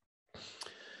started.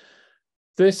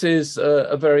 This is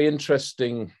a very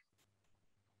interesting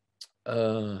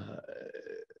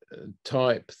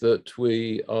type that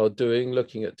we are doing,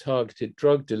 looking at targeted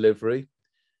drug delivery.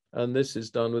 And this is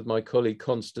done with my colleague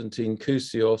Konstantin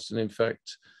Kousios. And in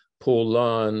fact, Paul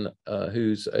Lyon,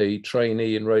 who's a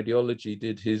trainee in radiology,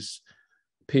 did his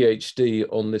PhD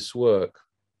on this work.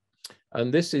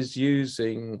 And this is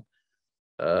using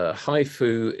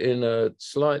HIFU in a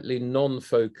slightly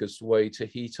non-focused way to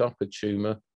heat up a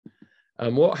tumor.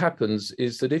 And what happens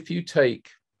is that if you take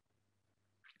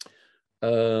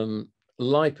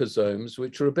liposomes,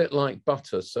 which are a bit like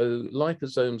butter. So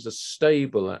liposomes are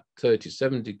stable at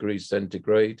 37 degrees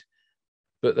centigrade,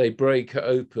 but they break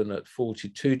open at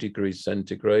 42 degrees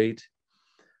centigrade.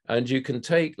 And you can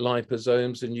take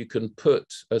liposomes and you can put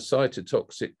a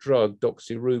cytotoxic drug,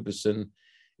 doxorubicin,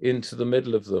 into the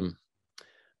middle of them.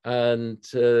 And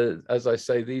as I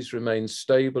say, these remain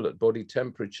stable at body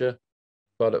temperature,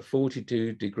 but at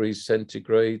 42 degrees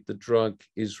centigrade, the drug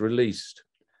is released.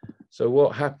 So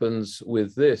what happens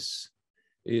with this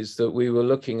is that we were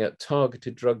looking at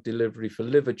targeted drug delivery for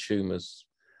liver tumors.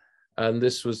 And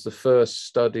this was the first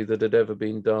study that had ever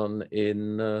been done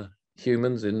in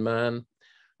humans, in man,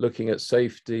 looking at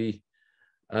safety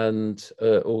and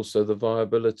also the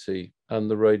viability and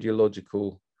the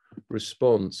radiological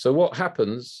response. So what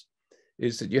happens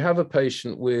is that you have a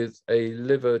patient with a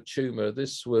liver tumor.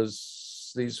 These were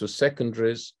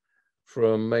secondaries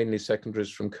from, mainly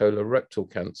secondaries from colorectal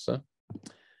cancer.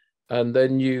 And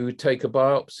then you take a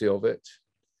biopsy of it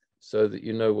so that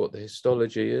you know what the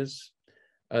histology is.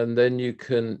 And then you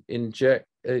can inject,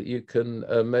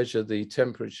 measure the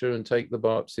temperature and take the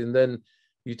biopsy. And then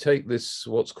you take this,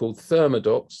 what's called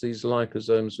thermodox, these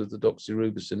liposomes with the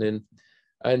doxorubicin in,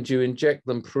 and you inject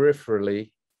them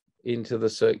peripherally into the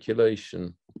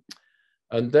circulation.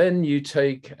 And then you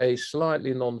take a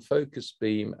slightly non-focused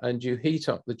beam and you heat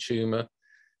up the tumor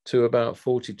to about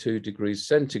 42 degrees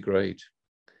centigrade.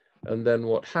 And then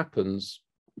what happens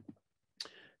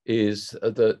is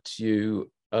that you,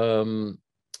 the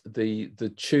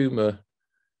tumor,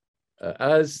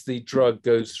 as the drug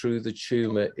goes through the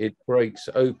tumor, it breaks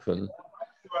open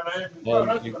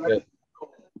and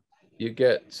you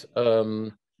get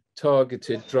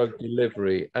targeted drug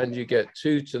delivery, and you get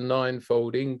 2 to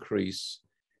 9-fold increase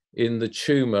in the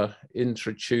tumor,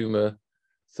 intratumor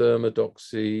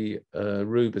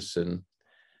thermodoxorubicin.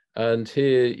 And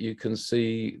here you can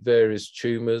see various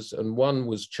tumors, and one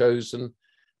was chosen,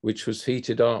 which was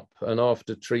heated up, and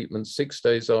after treatment, 6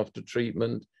 days after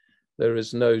treatment, there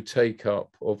is no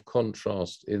take-up of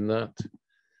contrast in that.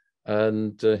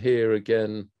 And here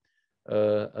again,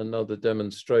 another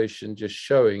demonstration just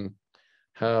showing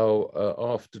how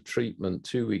after treatment,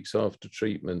 2 weeks after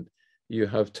treatment, you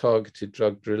have targeted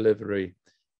drug delivery.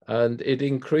 And it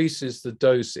increases the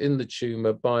dose in the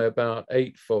tumor by about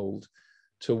 8-fold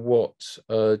to what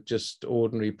just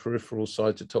ordinary peripheral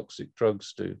cytotoxic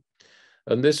drugs do.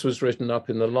 And this was written up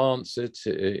in the Lancet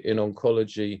in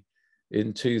Oncology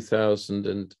in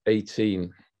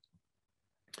 2018.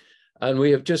 And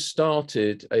we have just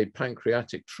started a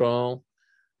pancreatic trial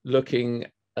looking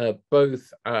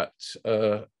both at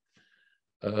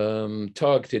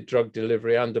targeted drug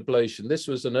delivery and ablation. This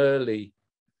was an early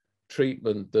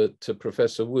treatment that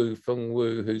Professor Feng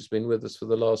Wu, who's been with us for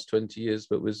the last 20 years,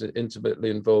 but was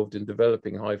intimately involved in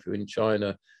developing HIFU in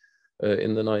China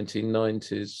in the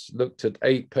 1990s, looked at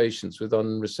 8 patients with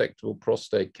unresectable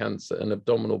prostate cancer and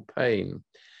abdominal pain.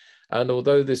 And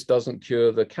although this doesn't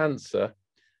cure the cancer,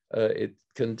 it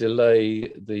can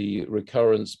delay the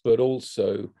recurrence, but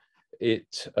also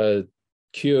it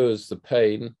cures the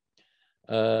pain.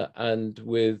 And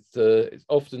with it's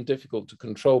often difficult to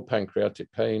control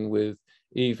pancreatic pain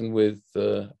even with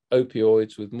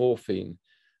opioids, with morphine,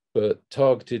 but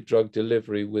targeted drug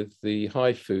delivery with the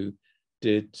HIFU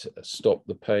did stop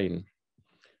the pain.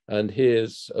 And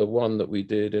here's one that we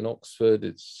did in Oxford.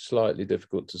 It's slightly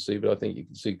difficult to see, but I think you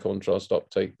can see contrast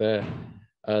uptake there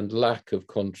and lack of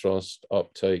contrast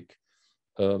uptake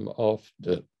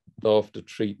after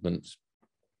treatment.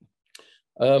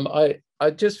 I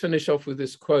just finish off with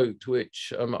this quote,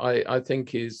 which I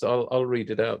think is, I'll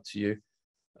read it out to you.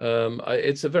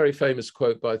 It's a very famous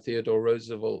quote by Theodore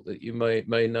Roosevelt that you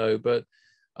may know, but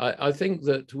I think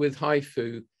that with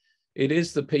HIFU, it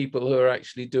is the people who are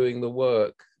actually doing the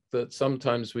work that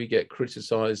sometimes we get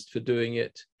criticized for doing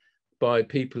it by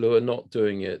people who are not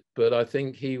doing it. But I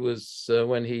think he was,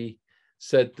 when he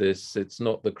said this, it's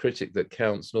not the critic that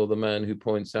counts, nor the man who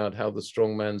points out how the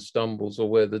strong man stumbles or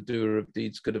where the doer of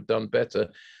deeds could have done better.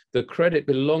 The credit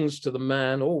belongs to the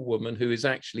man or woman who is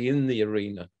actually in the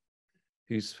arena,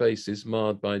 whose face is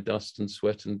marred by dust and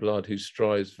sweat and blood, who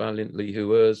strives valiantly,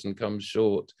 who errs and comes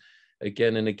short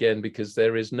again and again, because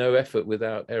there is no effort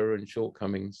without error and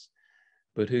shortcomings,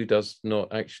 but who does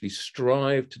not actually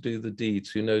strive to do the deeds,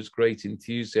 who knows great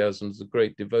enthusiasms and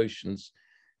great devotions,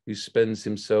 who spends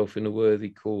himself in a worthy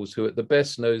cause, who at the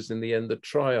best knows in the end the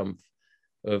triumph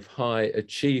of high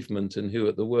achievement, and who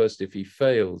at the worst, if he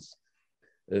fails,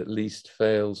 at least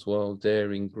fails while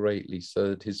daring greatly, so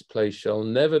that his place shall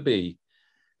never be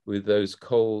with those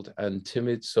cold and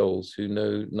timid souls who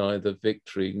know neither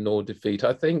victory nor defeat.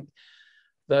 I think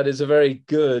that is a very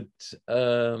good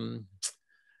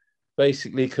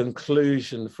basically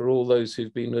conclusion for all those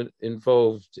who've been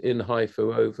involved in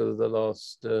HIFU over the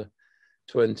last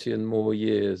 20 and more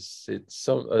years. It's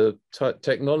some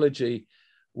technology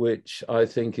which I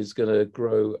think is going to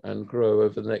grow and grow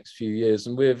over the next few years.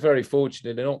 And we're very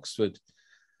fortunate in Oxford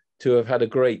to have had a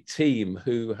great team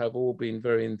who have all been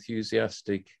very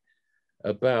enthusiastic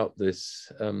about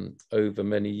this over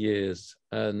many years.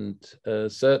 And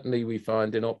certainly we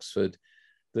find in Oxford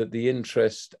that the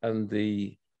interest and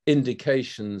the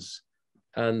indications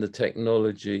and the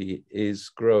technology is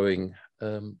growing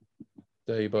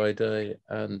day by day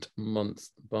and month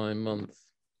by month.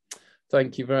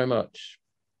 Thank you very much.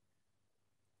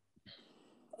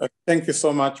 Thank you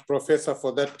so much, Professor,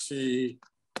 for that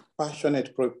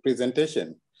passionate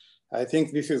presentation. I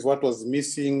think this is what was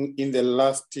missing in the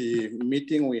last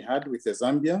meeting we had with the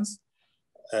Zambians,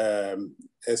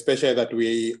 especially that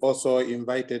we also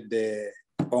invited the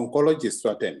oncologists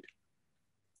to attend.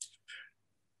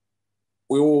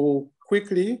 We will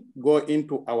quickly go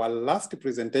into our last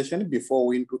presentation before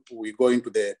we go into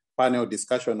the panel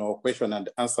discussion or question and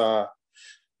answer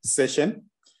session.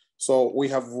 So we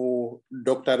have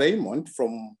Dr. Raymond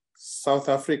from South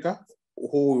Africa,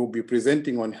 who will be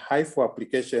presenting on HIFU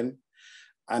application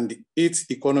and its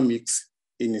economics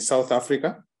in South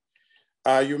Africa.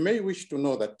 You may wish to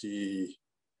know that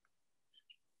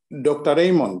Dr.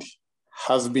 Raymond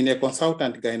has been a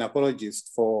consultant gynecologist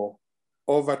for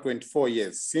over 24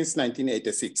 years, since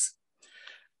 1986.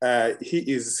 He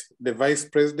is the Vice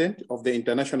President of the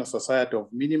International Society of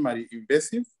Minimally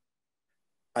Invasive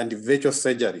and Virtual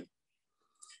Surgery.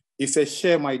 It's a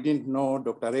shame I didn't know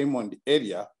Dr. Raymond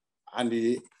earlier,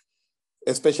 and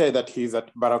especially that he's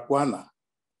at Baragwana.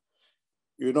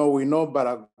 You know, we know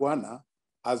Baragwana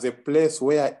as a place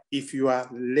where if you are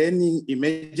learning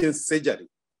emergency surgery,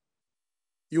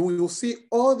 you will see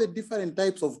all the different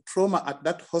types of trauma at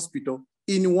that hospital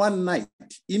in one night.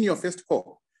 In your first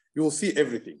call, you will see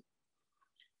everything.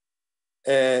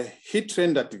 He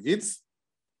trained at VIDS,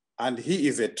 and he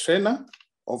is a trainer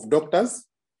of doctors,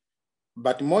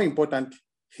 but more important,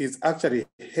 he's actually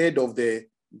head of the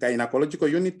gynecological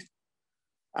unit,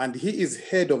 and he is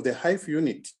head of the HIFU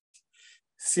unit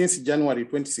since January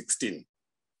 2016.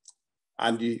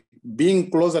 And being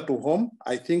closer to home,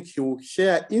 I think he will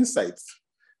share insights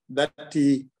that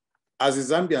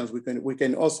as Zambians, we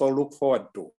can also look forward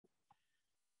to.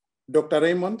 Dr.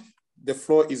 Raymond, the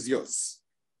floor is yours.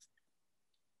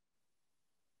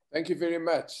 Thank you very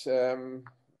much.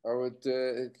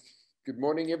 Good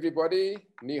morning, everybody.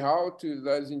 Ni hao to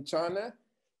those in China.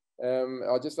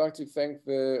 I'd just like to thank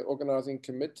the organizing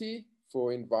committee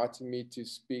for inviting me to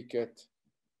speak at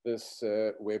this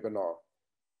webinar.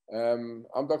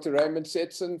 I'm Dr. Raymond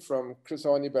Setson from Chris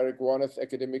Hani Baragwanath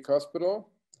Academic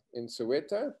Hospital in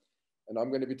Soweto, and I'm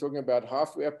going to be talking about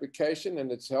HIFU application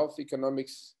and its health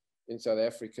economics in South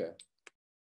Africa.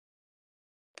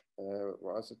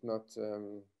 Why is it not?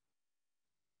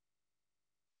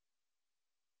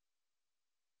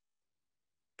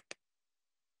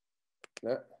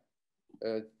 No.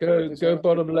 Go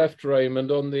bottom left,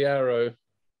 Raymond, on the arrow.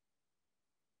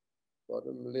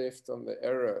 Bottom left on the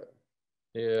arrow.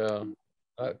 Yeah,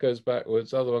 that goes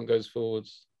backwards. Other one goes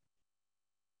forwards.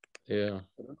 Yeah.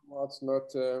 I don't know why it's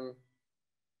not.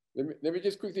 Let me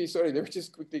just quickly. Sorry, let me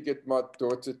just quickly get my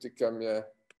daughter to come here.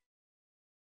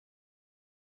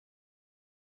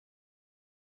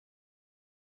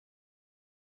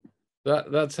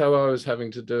 That's how I was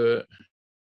having to do it.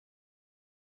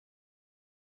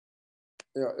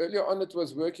 Yeah, earlier on it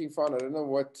was working fine. I don't know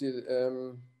what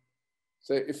to,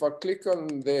 so if I click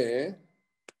on there.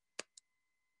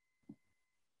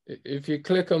 If you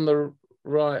click on the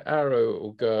right arrow, it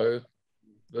will go.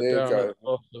 the down at the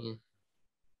bottom.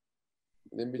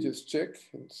 Let me just check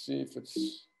and see if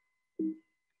it's,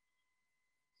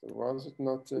 so why is it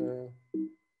not,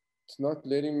 it's not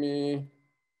letting me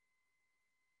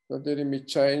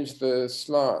change the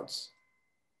slides.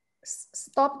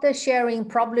 Stop the sharing,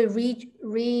 probably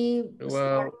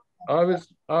Well, I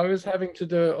was having to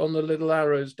do it on the little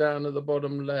arrows down at the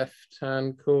bottom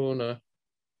left-hand corner.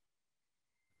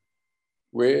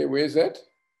 Where's that?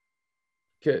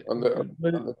 Okay.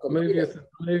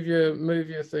 Move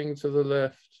your thing to the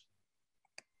left.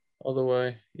 Other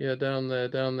way. Yeah, down there.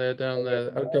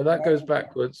 Okay, that goes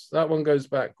backwards. That one goes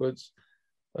backwards.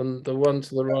 And the one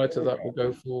to the right of that will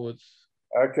go forwards.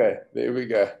 Okay, there we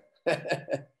go.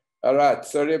 All right,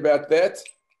 sorry about that.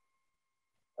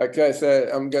 Okay, so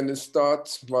I'm going to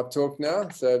start my talk now.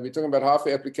 So we're talking about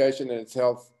HIFU application and its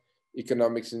health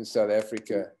economics in South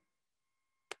Africa.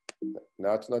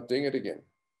 Now it's not doing it again.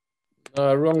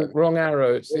 Wrong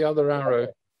arrow. It's the other arrow.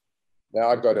 Now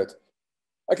I got it.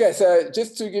 Okay, so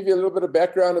just to give you a little bit of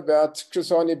background about Chris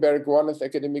Hani Baragwanath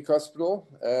Academic Hospital.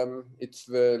 It's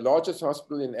the largest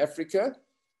hospital in Africa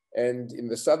and in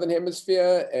the Southern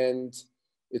Hemisphere, and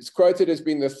it's quoted as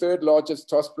being the third largest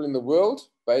hospital in the world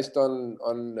based on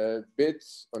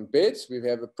beds. We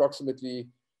have approximately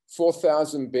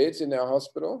 4,000 beds in our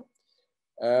hospital.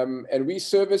 And we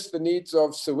service the needs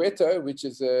of Soweto, which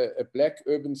is a black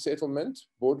urban settlement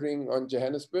bordering on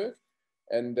Johannesburg.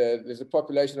 And there's a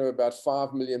population of about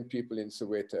 5 million people in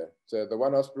Soweto. So the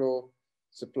one hospital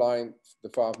supplying the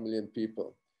 5 million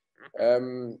people.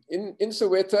 In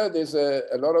Soweto, there's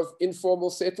a lot of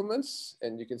informal settlements,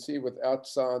 and you can see with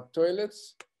outside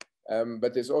toilets,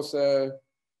 but there's also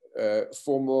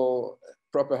formal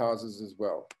proper houses as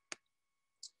well.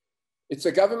 It's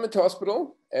a government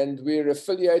hospital, and we're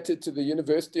affiliated to the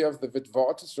University of the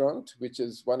Witwatersrand, which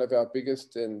is one of our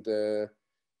biggest and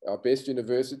our best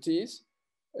universities.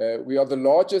 We are the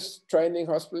largest training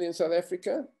hospital in South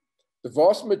Africa. The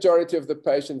vast majority of the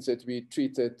patients that we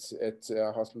treated at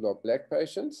our hospital are black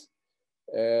patients.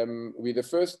 We're the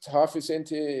first HIFU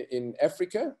center in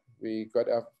Africa. We got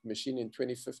our machine in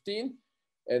 2015.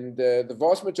 And the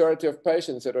vast majority of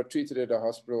patients that are treated at our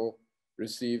hospital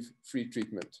receive free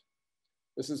treatment.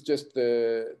 This is just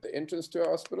the entrance to our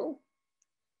hospital.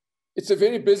 It's a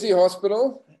very busy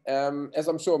hospital, as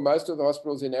I'm sure most of the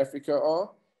hospitals in Africa are.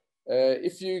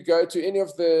 If you go to any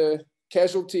of the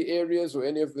casualty areas or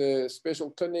any of the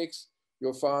special clinics,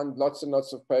 you'll find lots and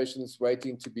lots of patients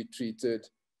waiting to be treated.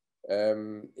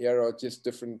 Here are just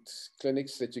different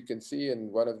clinics that you can see, and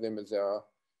one of them is our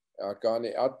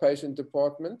gynae outpatient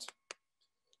department.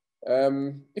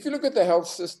 If you look at the health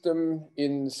system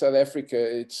in South Africa,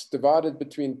 it's divided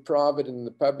between private and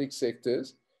the public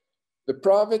sectors. The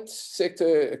private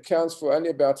sector accounts for only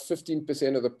about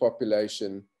 15% of the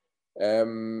population.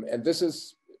 And this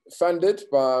is funded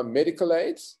by medical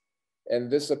aids, and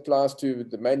this applies to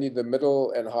mainly the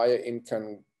middle and higher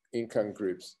income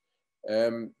groups.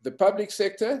 The public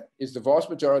sector is the vast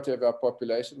majority of our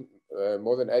population,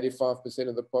 more than 85%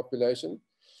 of the population.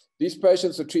 These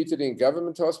patients are treated in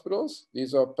government hospitals.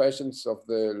 These are patients of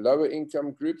the lower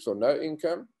income groups or no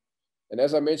income. And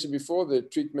as I mentioned before, the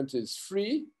treatment is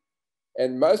free.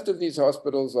 And most of these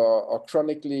hospitals are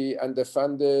chronically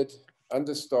underfunded,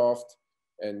 understaffed,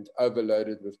 and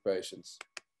overloaded with patients.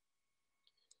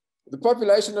 The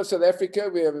population of South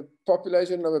Africa, we have a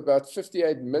population of about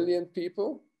 58 million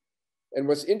people. And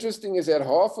what's interesting is that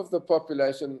half of the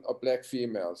population are black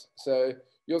females. So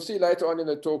you'll see later on in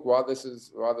the talk why this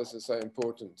is so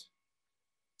important.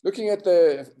 Looking at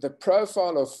the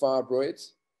profile of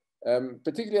fibroids,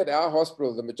 particularly at our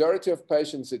hospital, the majority of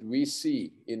patients that we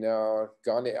see in our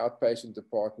gynae outpatient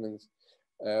departments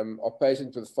are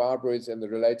patients with fibroids and the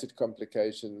related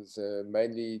complications,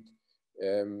 mainly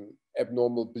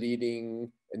abnormal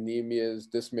bleeding, anemias,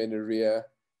 dysmenorrhea,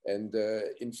 and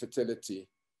infertility.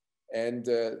 And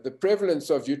the prevalence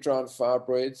of uterine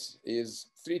fibroids is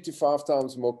 3 to 5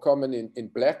 times more common in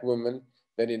black women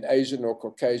than in Asian or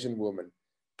Caucasian women.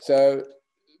 So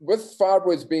with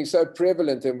fibroids being so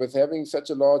prevalent and with having such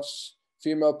a large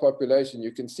female population,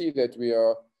 you can see that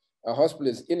our hospital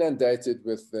is inundated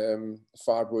with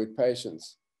fibroid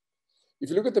patients. If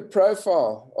you look at the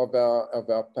profile of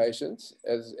our patients,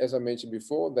 as I mentioned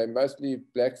before, they're mostly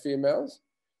black females.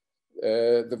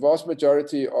 The vast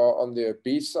majority are on the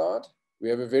obese side. We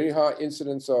have a very high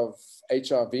incidence of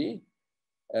HIV.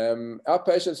 Our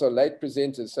patients are late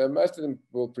presenters, so most of them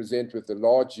will present with a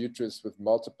large uterus with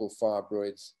multiple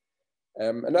fibroids.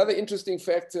 Another interesting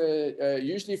factor,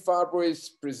 usually fibroids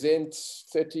present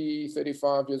 30,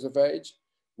 35 years of age.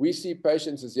 We see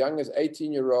patients as young as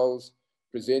 18-year-olds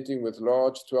presenting with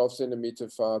large 12-centimeter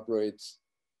fibroids,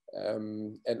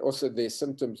 and also their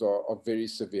symptoms are very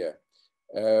severe.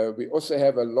 We also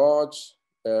have a large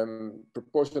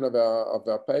proportion of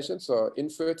our patients are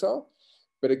infertile.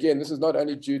 But again, this is not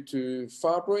only due to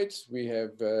fibroids. We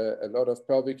have a lot of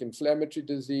pelvic inflammatory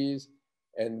disease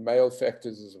and male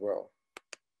factors as well.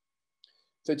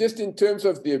 So just in terms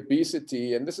of the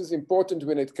obesity, and this is important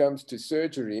when it comes to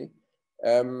surgery,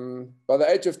 by the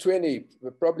age of 20,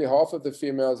 probably half of the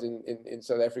females in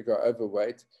South Africa are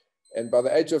overweight. And by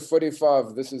the age of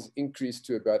 45, this has increased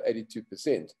to about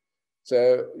 82%.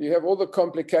 So you have all the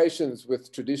complications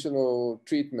with traditional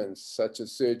treatments, such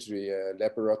as surgery,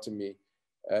 laparotomy,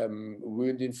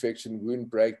 wound infection, wound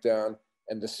breakdown,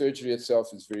 and the surgery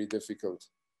itself is very difficult.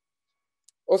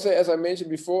 Also, as I mentioned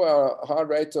before, our high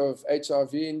rate of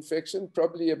HIV infection,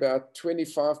 probably about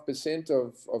 25%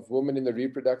 of women in the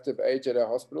reproductive age at our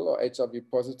hospital are HIV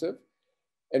positive.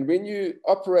 And when you're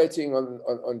operating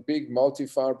on big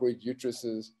multifibroid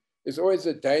uteruses, there's always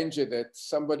a danger that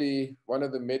somebody, one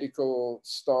of the medical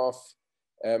staff,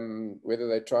 whether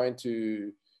they're trying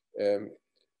to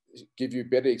give you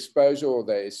better exposure or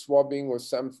they're swabbing or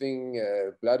something,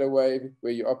 bladder wave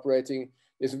where you're operating,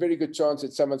 there's a very good chance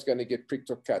that someone's going to get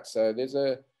pricked or cut. So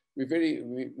we're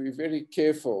very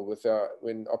careful with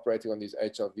when operating on these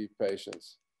HIV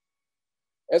patients.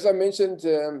 As I mentioned,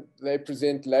 they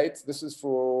present late. This is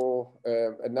for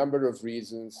a number of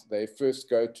reasons. They first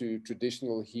go to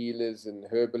traditional healers and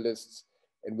herbalists.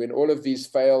 And when all of these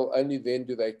fail, only then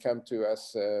do they come to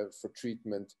us for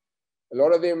treatment. A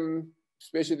lot of them,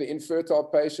 especially the infertile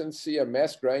patients, see a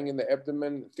mass growing in the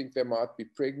abdomen, think they might be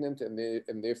pregnant,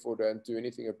 and therefore don't do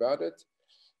anything about it.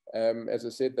 As I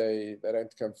said, they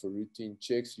don't come for routine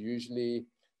checks. Usually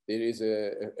there is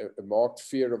a marked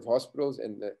fear of hospitals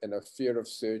and a fear of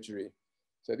surgery.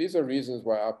 So these are reasons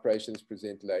why our patients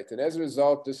present late. And as a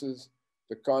result, this is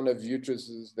the kind of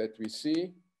uteruses that we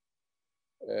see.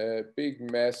 Big,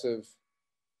 massive,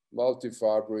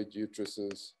 multifibroid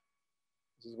uteruses.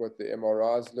 This is what the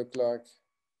MRIs look like.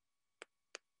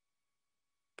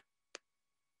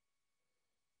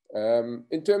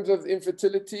 In terms of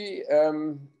infertility,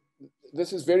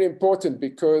 this is very important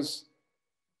because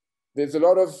there's a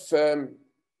lot of,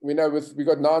 we know we've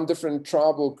got 9 different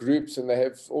tribal groups and they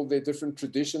have all their different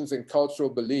traditions and cultural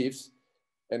beliefs.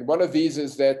 And one of these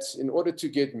is that in order to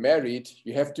get married,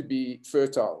 you have to be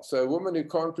fertile. So a woman who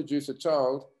can't produce a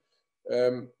child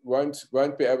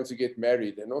won't be able to get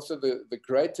married. And also the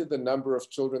greater the number of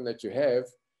children that you have,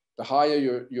 the higher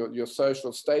your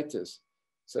social status.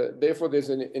 So therefore there's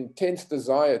an intense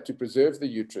desire to preserve the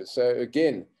uterus. So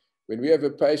again, when we have a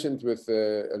patient with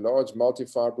a large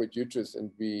multifibroid uterus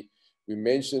and we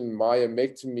mention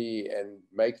myomectomy and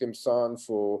make them sign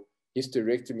for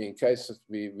hysterectomy in case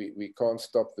we can't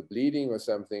stop the bleeding or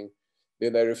something,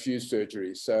 then they refuse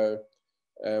surgery. So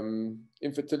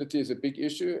infertility is a big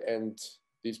issue and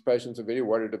these patients are very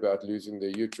worried about losing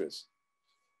their uterus.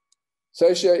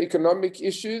 Socioeconomic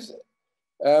issues.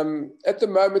 At the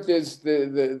moment, there's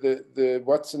the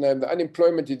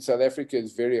unemployment in South Africa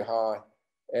is very high.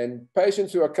 And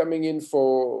patients who are coming in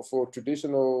for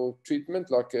traditional treatment,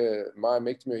 like a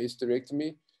myomectomy or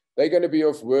hysterectomy, they're going to be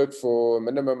off work for a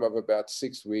minimum of about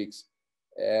 6 weeks.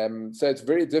 So it's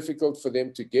very difficult for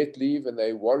them to get leave, and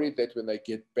they're worried that when they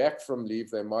get back from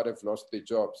leave, they might have lost their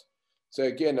jobs. So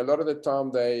again, a lot of the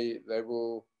time they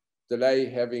will delay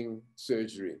having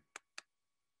surgery.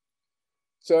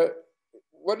 So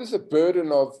what is the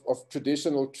burden of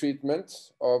traditional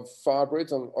treatment of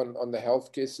fibroids on the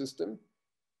healthcare system?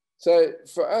 So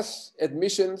for us,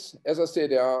 admissions, as I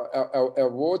said, our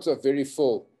wards are very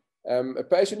full. A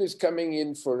patient who's coming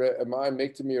in for a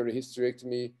myomectomy or a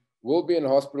hysterectomy will be in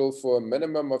hospital for a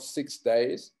minimum of 6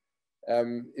 days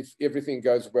if everything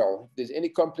goes well. If there's any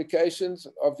complications,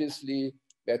 obviously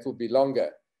that will be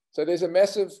longer. So there's a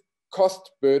massive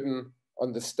cost burden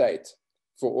on the state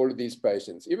for all of these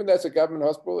patients. Even though it's a government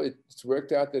hospital, it's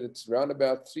worked out that it's around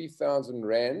about 3,000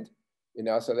 Rand in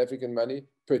our South African money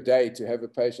per day to have a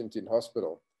patient in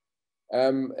hospital.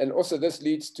 And also this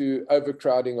leads to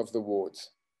overcrowding of the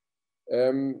wards.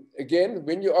 Again,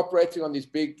 when you're operating on these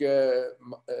big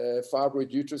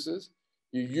fibroid uteruses,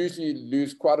 you usually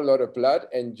lose quite a lot of blood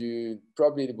and you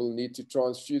probably will need to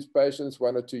transfuse patients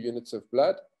 1 or 2 units of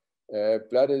blood.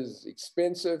 Blood is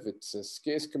expensive. It's a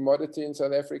scarce commodity in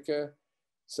South Africa.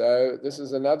 So this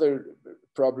is another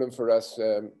problem for us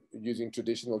using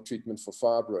traditional treatment for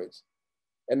fibroids.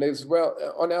 And as well,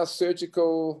 on our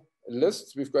surgical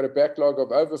list, we've got a backlog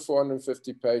of over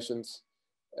 450 patients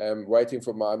waiting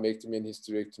for myomectomy and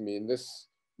hysterectomy. And this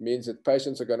means that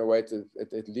patients are going to wait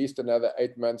at least another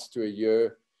 8 months to a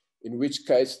year in which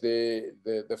case the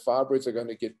fibroids are going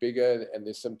to get bigger and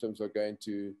the symptoms are going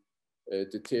to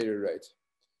deteriorate.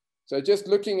 So just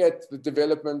looking at the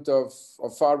development of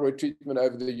fibroid treatment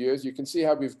over the years, you can see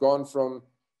how we've gone from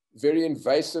very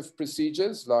invasive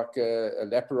procedures like a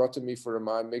laparotomy for a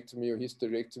myomectomy or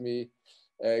hysterectomy,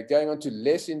 going on to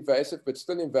less invasive, but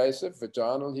still invasive,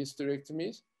 vaginal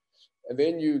hysterectomies. And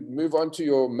then you move on to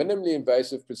your minimally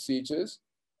invasive procedures,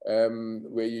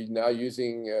 where you're now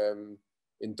using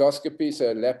endoscopy,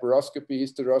 so laparoscopy,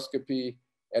 hysteroscopy,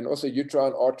 and also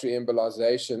uterine artery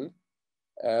embolization.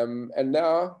 And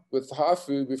now with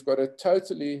HIFU, we've got a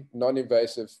totally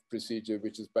non-invasive procedure,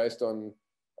 which is based on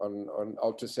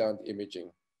ultrasound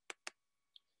imaging.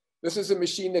 This is a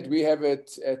machine that we have at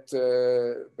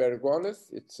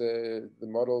Baragwanath. It's the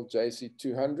model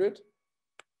JC200.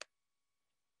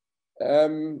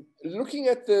 Looking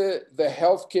at the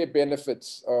healthcare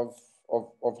benefits of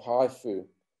HIFU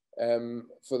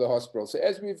for the hospital. So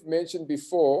as we've mentioned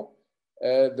before,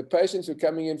 the patients who are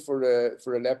coming in for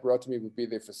a laparotomy will be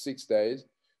there for 6 days.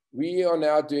 We are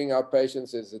now doing our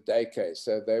patients as a day case.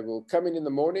 So they will come in the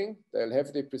morning, they'll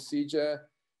have their procedure.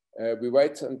 We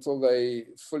wait until they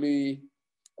fully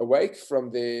awake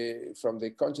from their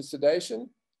conscious sedation,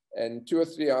 and 2 or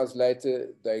 3 hours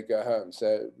later, they go home.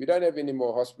 So we don't have any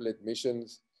more hospital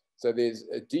admissions. So there's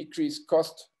a decreased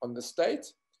cost on the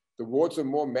state. The wards are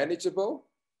more manageable.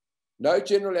 No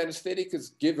general anesthetic is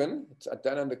given. It's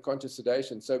done under conscious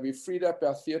sedation. So we've freed up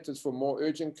our theaters for more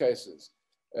urgent cases,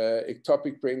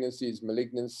 ectopic pregnancies,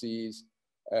 malignancies,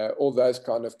 all those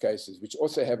kind of cases, which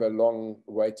also have a long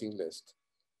waiting list.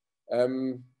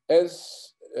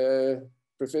 As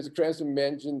Professor Cranston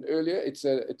mentioned earlier,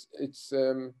 sorry,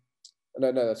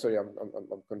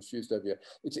 I'm confused over here.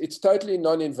 It's totally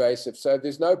non-invasive, so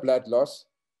there's no blood loss.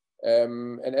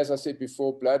 And as I said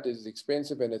before, blood is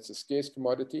expensive and it's a scarce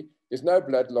commodity. There's no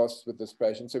blood loss with this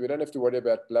patient, so we don't have to worry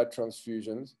about blood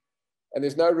transfusions. And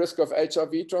there's no risk of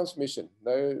HIV transmission.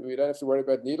 No, we don't have to worry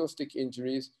about needle stick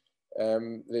injuries.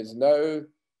 There's no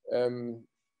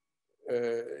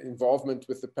involvement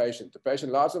with the patient. The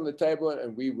patient lies on the table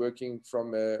and we're working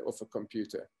from off a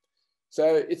computer.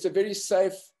 So it's a very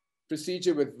safe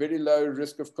procedure with very low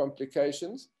risk of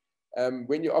complications.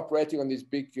 When you're operating on these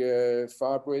big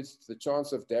fibroids, the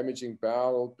chance of damaging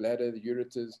bowel, bladder, the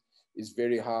ureters is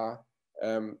very high.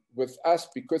 With us,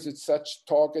 because it's such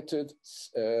targeted,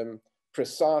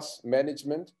 precise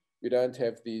management, we don't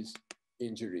have these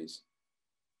injuries.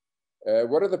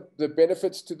 What are the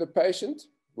benefits to the patient?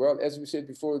 Well, as we said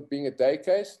before, being a day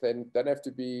case, they don't have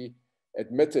to be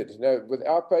admitted. With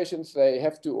our patients, they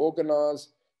have to organize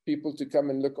people to come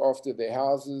and look after their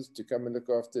houses, to come and look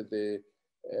after their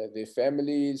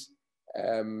families.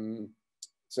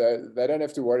 So they don't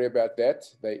have to worry about that.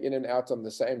 They're in and out on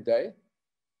the same day.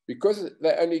 Because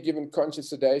they're only given conscious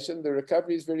sedation, the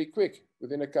recovery is very quick.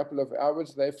 Within a couple of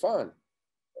hours, they're fine.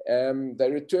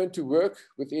 They return to work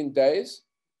within days.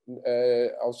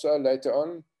 I'll show later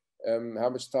on how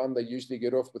much time they usually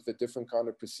get off with the different kind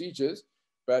of procedures,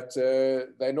 but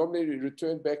they normally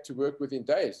return back to work within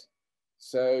days.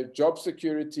 So job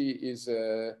security is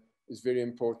very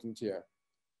important here.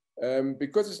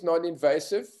 Because it's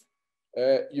non-invasive,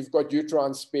 you've got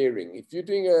uterine sparing. If you're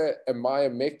doing a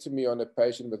myomectomy on a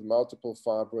patient with multiple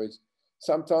fibroids,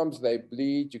 sometimes they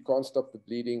bleed, you can't stop the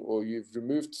bleeding, or you've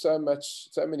removed so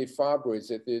many fibroids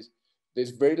that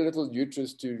there's very little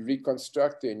uterus to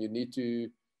reconstruct, and you need to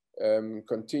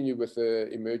continue with the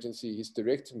emergency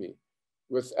hysterectomy.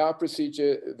 With our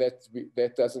procedure,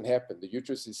 that doesn't happen. The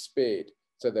uterus is spared,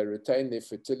 so they retain their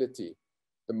fertility.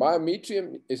 The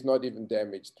myometrium is not even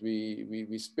damaged.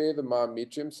 We spare the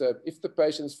myometrium, so if the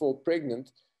patients fall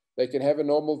pregnant, they can have a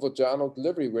normal vaginal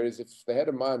delivery, whereas if they had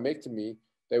a myomectomy,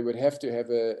 they would have to have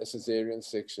a cesarean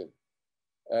section.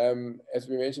 As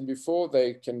we mentioned before,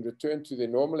 they can return to their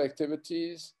normal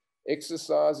activities,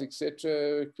 exercise,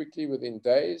 etc., quickly within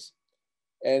days.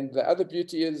 And the other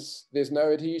beauty is there's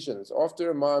no adhesions. After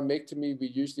a myomectomy, we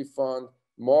usually find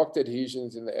marked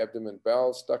adhesions in the abdomen,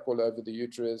 bowels stuck all over the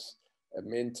uterus,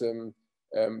 mentum.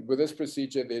 With this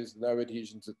procedure, there's no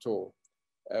adhesions at all.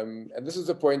 And this is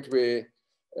a point where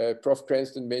Prof.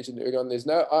 Cranston mentioned earlier on, there's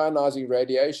no ionizing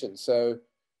radiation. So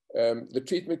the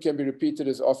treatment can be repeated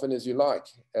as often as you like.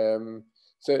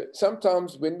 So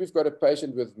sometimes when we've got a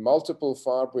patient with multiple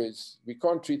fibroids, we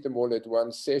can't treat them all at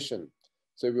one session.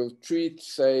 So we'll treat,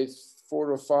 say,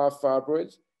 4 or 5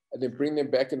 fibroids and then bring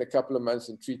them back in a couple of months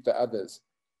and treat the others.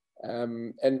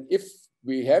 And if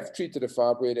we have treated a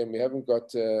fibroid and we haven't got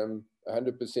 100%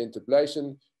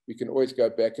 ablation, we can always go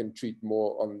back and treat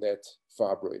more on that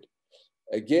fibroid.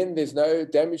 Again, there's no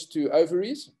damage to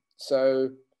ovaries. So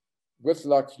with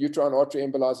like uterine artery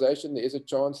embolization, there is a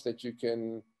chance that you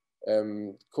can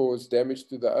cause damage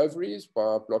to the ovaries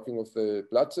by blocking off the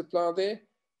blood supply there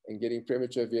and getting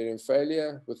premature ovarian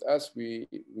failure. With us, we're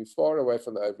far away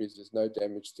from the ovaries. There's no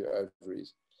damage to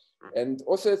ovaries. And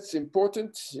also it's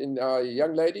important in our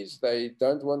young ladies, they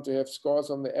don't want to have scars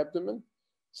on the abdomen.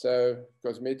 So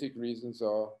cosmetic reasons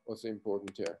are also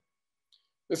important here.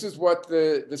 This is what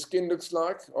the skin looks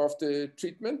like after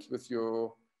treatment with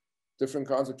your different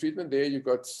kinds of treatment. There you've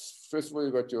got, first of all,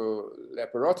 you've got your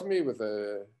laparotomy with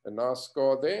a nice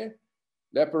scar there.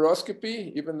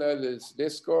 Laparoscopy, even though there's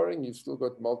less scarring, you've still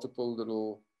got multiple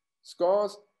little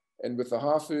scars. And with the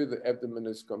HIFU, the abdomen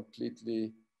is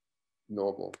completely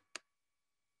normal.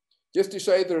 Just to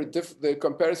show you the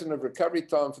comparison of recovery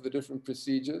time for the different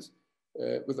procedures,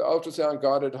 with the ultrasound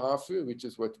guided HIFU, which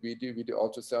is what we do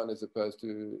ultrasound as opposed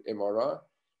to MRI,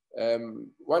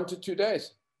 1 to 2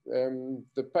 days.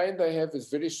 The pain they have is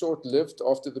very short-lived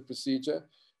after the procedure.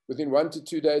 Within 1 to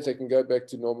 2 days, they can go back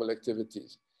to normal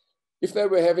activities. If they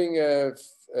were having a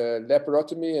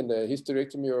laparotomy and a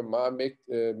hysterectomy or a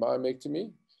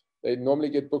myomectomy, they normally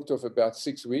get booked off about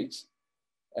 6 weeks.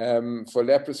 For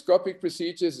laparoscopic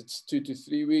procedures, it's 2 to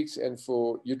 3 weeks, and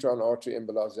for uterine artery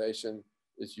embolization,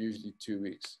 it's usually 2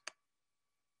 weeks.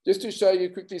 Just to show you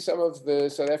quickly some of the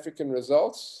South African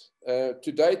results.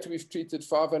 To date, we've treated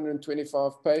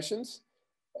 525 patients.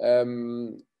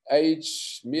 Mean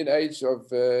age of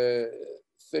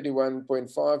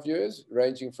 31.5 years,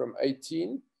 ranging from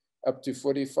 18 up to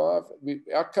 45.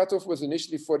 Our cutoff was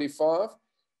initially 45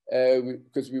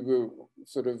 because we were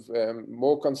sort of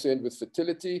more concerned with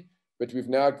fertility, but we've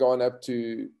now gone up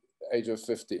to age of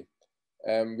 50.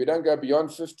 We don't go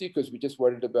beyond 50 because we're just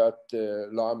worried about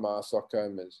Lyme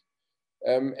sarcomas.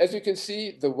 As you can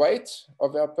see, the weight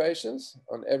of our patients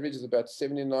on average is about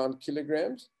 79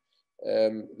 kilograms.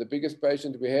 The biggest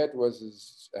patient we had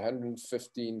was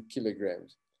 115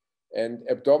 kilograms. And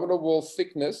abdominal wall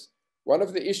thickness, one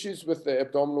of the issues with the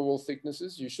abdominal wall thickness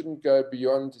is you shouldn't go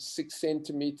beyond 6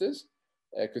 centimeters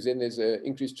because then there's an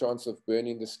increased chance of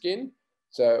burning the skin.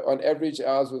 So on average,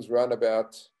 ours was around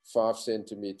about 5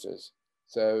 centimeters.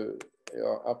 So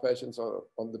our patients are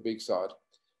on the big side.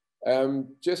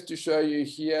 Just to show you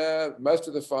here, most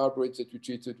of the fibroids that we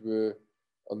treated were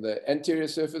on the anterior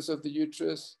surface of the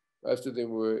uterus. Most of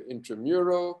them were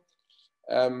intramural.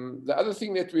 The other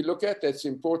thing that we look at that's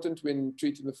important when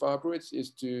treating the fibroids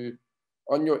is to,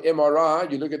 on your MRI,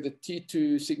 you look at the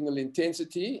T2 signal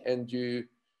intensity and you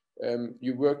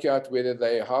work out whether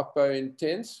they're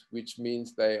hypointense, which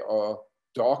means they are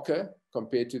darker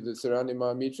compared to the surrounding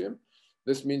myometrium.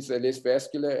 This means they're less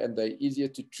vascular and they're easier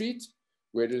to treat,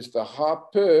 whereas the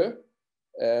hyper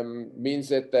means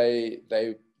that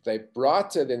they're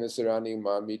brighter than the surrounding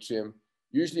myometrium,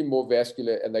 usually more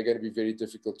vascular, and they're going to be very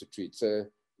difficult to treat. So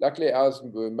luckily ours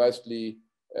were mostly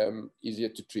easier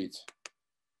to treat.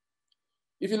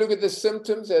 If you look at the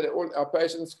symptoms that all our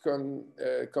patients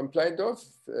complained of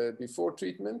before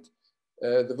treatment,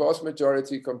 the vast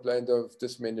majority complained of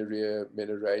dysmenorrhea,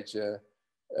 menorrhagia.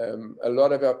 A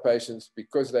lot of our patients,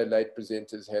 because they're late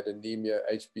presenters, had anemia,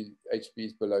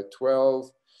 HBs below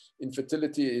 12.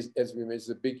 Infertility is, as we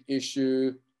mentioned, a big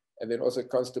issue, and then also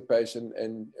constipation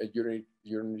and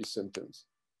urinary symptoms.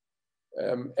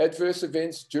 Adverse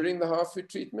events during the HIFU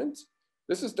treatment.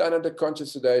 This is done under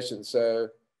conscious sedation. So,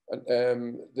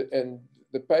 the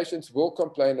patients will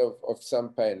complain of some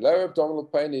pain. Lower abdominal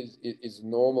pain is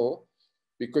normal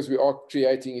because we are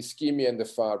creating ischemia in the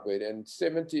fibroid, and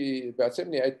about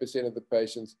 78% of the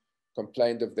patients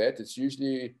complained of that. It's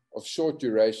usually of short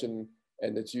duration,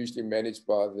 and it's usually managed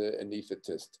by the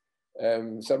anesthetist.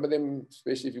 Some of them,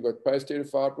 especially if you've got posterior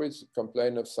fibroids,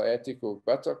 complain of sciatic or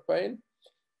buttock pain.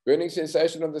 Burning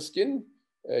sensation on the skin,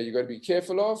 you've got to be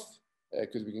careful of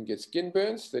because we can get skin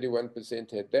burns. 31%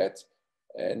 had that,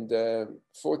 and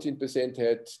 14%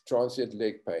 had transient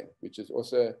leg pain, which is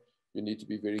also you need to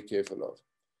be very careful of.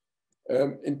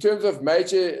 In terms of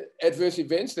major adverse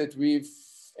events that we've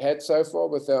had so far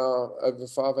with our over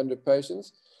 500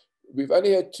 patients, we've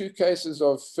only had 2 cases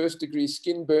of first-degree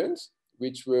skin burns,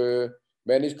 which were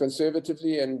managed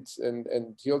conservatively and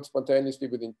healed spontaneously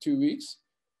within 2 weeks.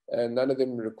 And none of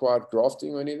them required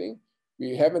grafting or anything.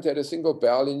 We haven't had a single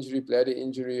bowel injury, bladder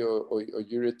injury, or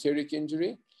ureteric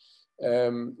injury.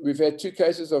 We've had 2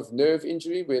 cases of nerve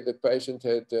injury where the patient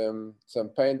had some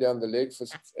pain down the leg,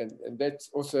 and that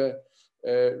also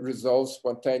resolved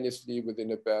spontaneously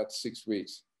within about 6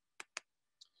 weeks.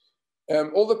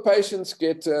 All the patients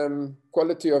get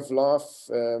quality of life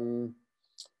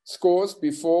scores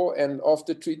before and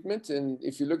after treatment. And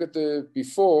if you look at the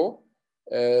before,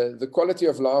 the quality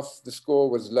of life, the score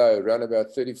was low, around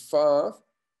about 35.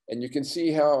 And you can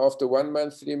see how after 1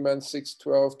 month, 3 months, 6,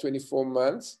 12, 24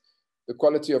 months, the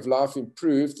quality of life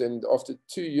improved. And after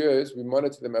 2 years, we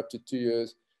monitored them up to 2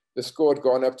 years, the score had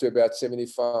gone up to about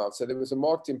 75. So there was a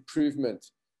marked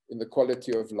improvement in the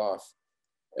quality of life.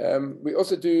 We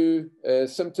also do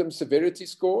symptom severity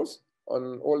scores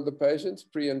on all the patients,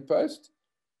 pre and post.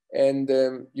 And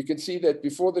you can see that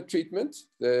before the treatment,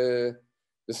 the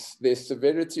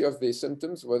severity of their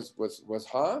symptoms was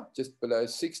high, just below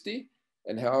 60,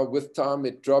 and how with time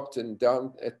it dropped, and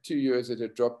down at 2 years it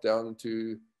had dropped down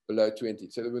to below 20.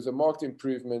 So there was a marked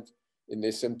improvement in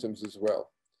their symptoms as well.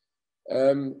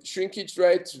 Shrinkage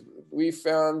rate, we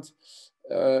found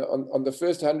on the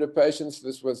first 100 patients,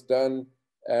 this was done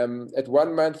at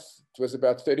 1 month, it was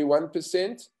about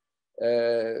 31%,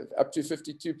 up to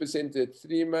 52% at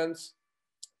 3 months,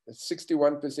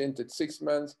 61% at 6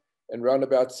 months, and around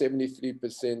about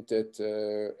 73%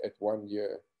 at 1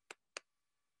 year.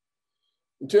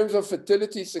 In terms of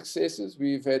fertility successes,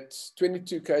 we've had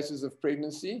 22 cases of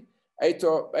pregnancy. Eight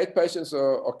patients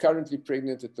are currently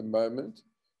pregnant at the moment.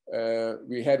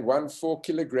 We had 1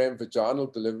 4-kilogram vaginal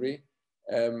delivery.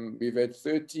 We've had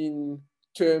 13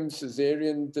 term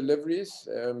cesarean deliveries,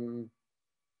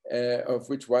 of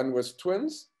which 1 was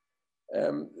twins.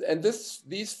 And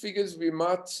these figures, we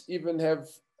might even have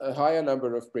a higher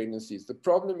number of pregnancies. The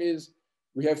problem is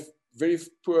we have very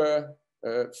poor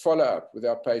follow-up with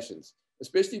our patients,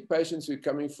 especially patients who are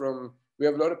coming from, we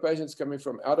have a lot of patients coming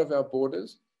from out of our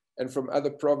borders and from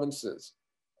other provinces.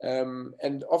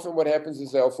 And often what happens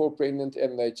is they'll fall pregnant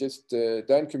and they just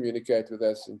don't communicate with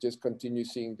us and just continue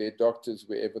seeing their doctors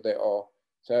wherever they are.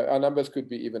 So our numbers could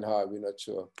be even higher, we're not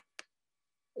sure.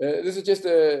 This is just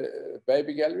a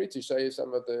baby gallery to show you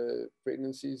some of the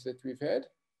pregnancies that we've had.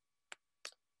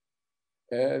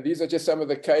 These are just some of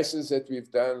the cases that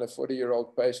we've done. A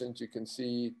 40-year-old patient, you can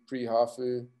see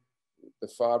pre-HIFU, the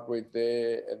fibroid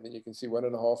there, and then you can see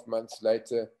 1.5 months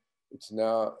later, it's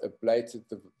now ablated.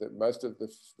 Most of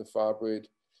the fibroid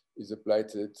is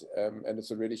ablated, and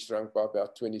it's already shrunk by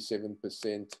about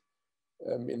 27%.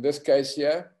 In this case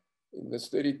here, in this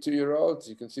 32-year-old,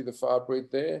 you can see the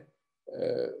fibroid there,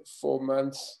 4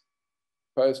 months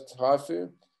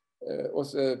post-HIFU.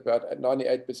 Also about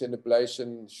 98%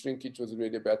 ablation, shrinkage was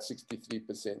already about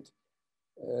 63%.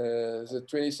 There's a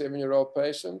 27-year-old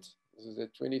patient. This is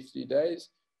at 23 days.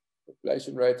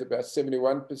 Ablation rate about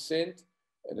 71%,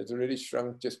 and it's already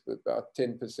shrunk just about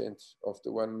 10%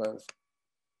 after 1 month.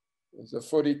 There's a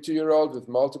 42-year-old with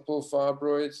multiple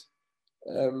fibroids.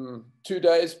 2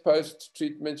 days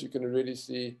post-treatment, you can already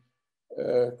see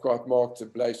quite marked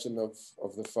ablation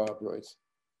of the fibroids.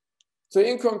 So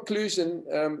in conclusion,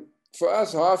 for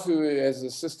us, HIFU has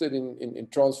assisted in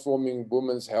transforming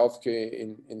women's healthcare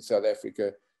in South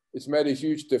Africa. It's made a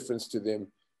huge difference to them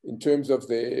in terms of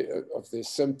their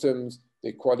symptoms,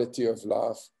 their quality of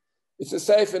life. It's a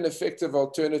safe and effective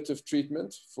alternative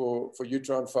treatment for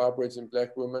uterine fibroids in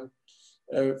Black women.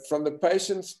 From the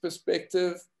patient's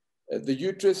perspective, the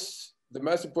uterus, the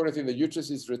most important thing, the uterus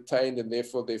is retained, and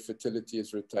therefore their fertility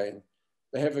is retained.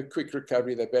 They have a quick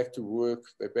recovery, they're back to work,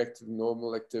 they're back to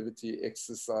normal activity,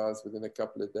 exercise within a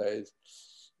couple of days.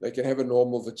 They can have a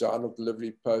normal vaginal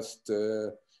delivery post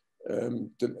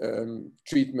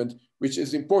treatment, which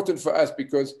is important for us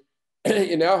because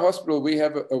in our hospital, we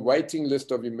have a waiting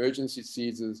list of emergency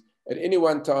Caesars. At any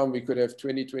one time, we could have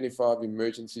 20, 25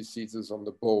 emergency Caesars on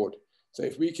the board. So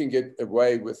if we can get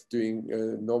away with doing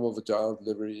normal vaginal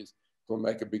deliveries, it will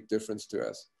make a big difference to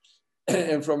us.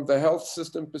 And from the health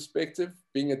system perspective,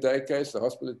 being a day case, the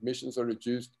hospital admissions are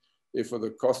reduced, therefore the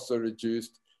costs are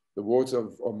reduced, the wards are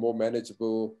more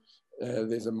manageable,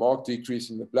 there's a marked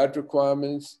decrease in the blood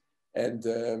requirements,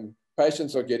 and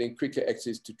patients are getting quicker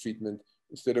access to treatment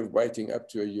instead of waiting up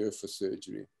to a year for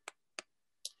surgery.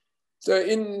 So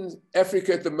in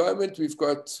Africa at the moment, we've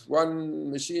got one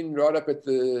machine right up at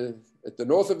the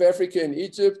north of Africa in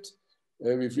Egypt.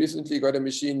 We've recently got a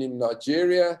machine in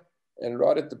Nigeria, and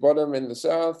right at the bottom in the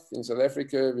south, in South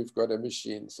Africa, we've got a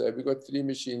machine. So we've got 3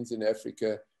 machines in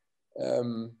Africa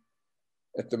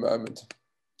at the moment.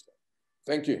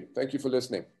 Thank you. Thank you for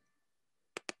listening.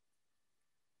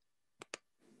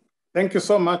 Thank you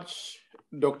so much,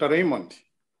 Dr. Raymond,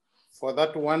 for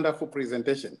that wonderful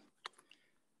presentation.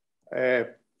 I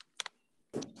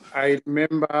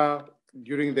remember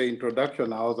during the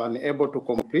introduction, I was unable to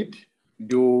complete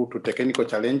due to technical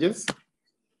challenges,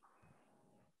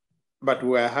 but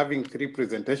we are having 3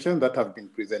 presentations that have been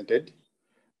presented.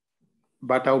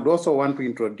 But I would also want to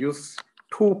introduce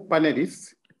 2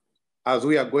 panelists as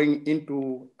we are going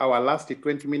into our last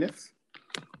 20 minutes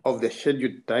of the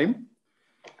scheduled time.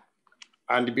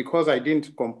 And because I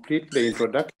didn't complete the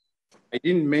introduction, I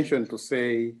didn't mention to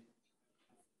say,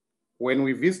 when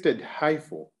we visited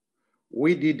HIFU,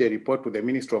 we did a report to the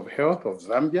Ministry of Health of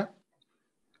Zambia.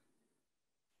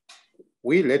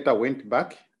 We later went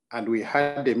back and we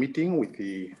had a meeting with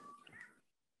the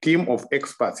team of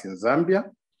experts in Zambia.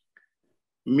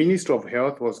 Ministry of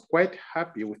Health was quite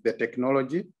happy with the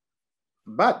technology,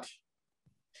 but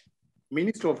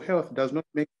Ministry of Health does not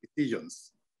make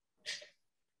decisions.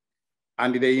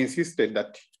 And they insisted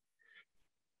that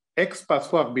experts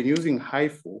who have been using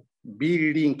HIFU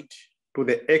be linked to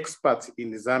the experts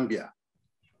in Zambia.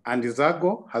 And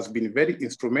Zago has been very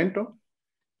instrumental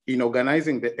in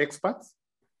organizing the experts.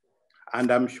 And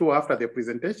I'm sure after the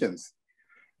presentations,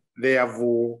 they have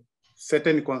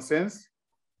certain concerns,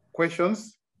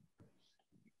 questions,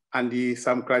 and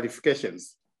some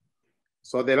clarifications.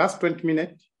 So the last 20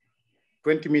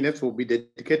 minutes will be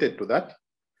dedicated to that.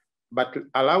 But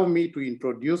allow me to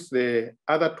introduce the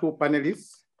other two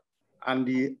panelists,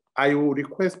 and I will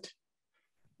request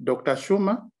Dr.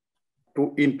 Schumer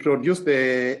to introduce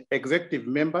the executive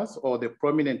members or the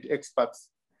prominent experts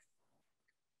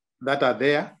that are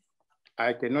there.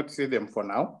 I cannot see them for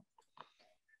now.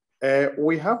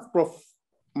 We have Prof.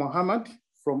 Mohammed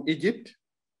from Egypt.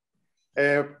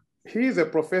 He is a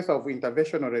professor of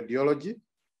interventional radiology,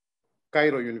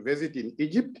 Cairo University in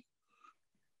Egypt.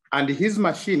 And his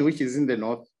machine, which is in the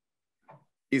north,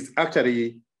 is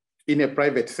actually in a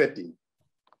private setting.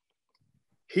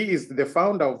 He is the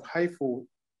founder of HIFU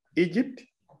Egypt,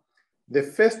 the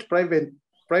first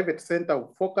private center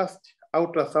of focused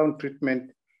ultrasound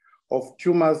treatment of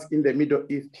tumors in the Middle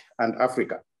East and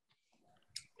Africa.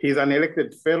 He is an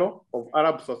elected fellow of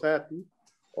Arab Society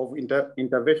of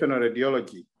Interventional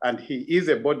Radiology, and he is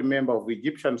a board member of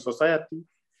Egyptian Society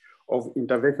of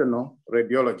Interventional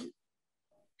Radiology.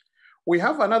 We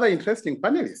have another interesting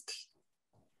panelist.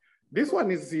 This one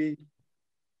is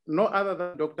no other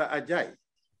than Dr. Ajay.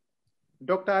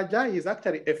 Dr. Ajay is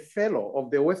actually a fellow of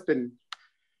the Western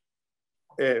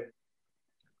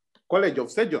College of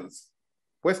Surgeons,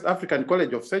 West African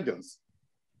College of Surgeons.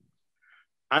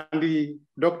 And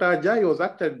Dr. Ajay was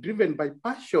actually driven by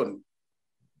passion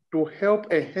to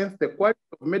help enhance the quality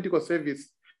of medical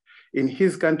service in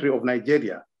his country of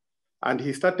Nigeria. And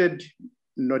he started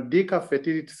Nodika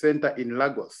Fertility Center in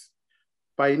Lagos,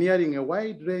 pioneering a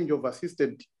wide range of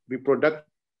assisted reproductive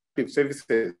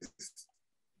services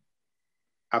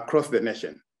across the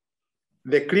nation.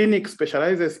 The clinic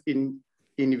specializes in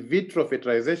vitro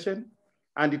fertilization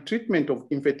and the treatment of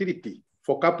infertility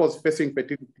for couples facing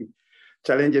fertility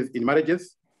challenges in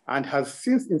marriages, and has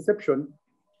since inception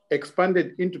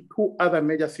expanded into 2 other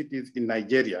major cities in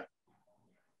Nigeria.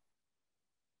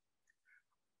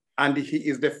 And he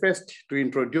is the first to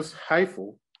introduce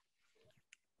HIFU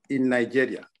in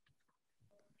Nigeria.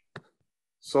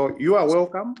 So you are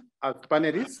welcome as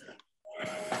panelists.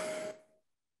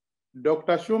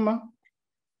 Dr. Schumer,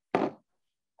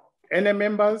 any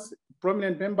members,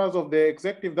 prominent members of the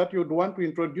executive that you'd want to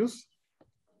introduce?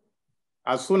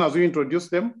 As soon as we introduce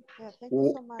them, yeah, thank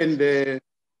you so much.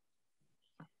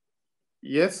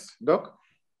 Yes, Doc?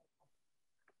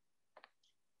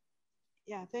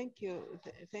 Yeah, thank you.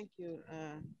 Thank you,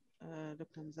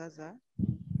 Dr. Mzaza.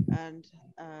 And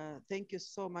thank you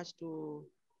so much to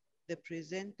the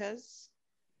presenters.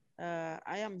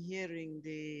 I am hearing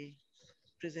the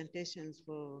presentations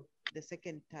for the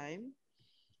second time.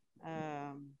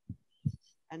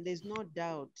 And there's no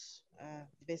doubt,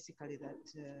 basically,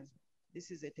 that this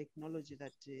is a technology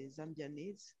that Zambia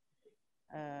needs.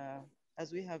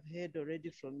 As we have heard already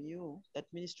from you, that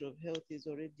Ministry of Health is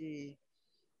already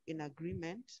in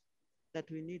agreement that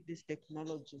we need this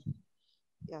technology.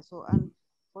 Yeah, so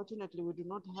unfortunately, we do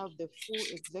not have the full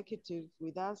executive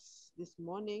with us this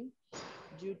morning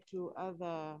due to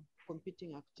other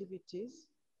competing activities.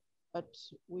 But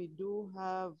we do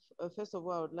have, first of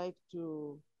all, I would like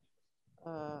to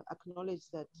acknowledge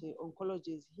that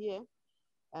oncology is here,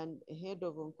 and head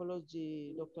of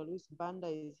oncology, Dr. Luis Banda,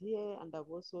 is here, and I've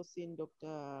also seen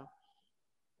Dr.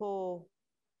 Paul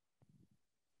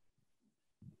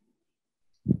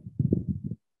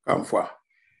Kamfwa,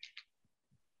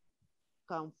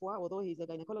 although he's a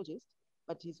gynecologist,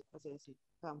 but he's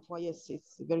Kamfwa. Yes,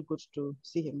 it's very good to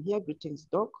see him here. Greetings,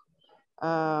 Doc.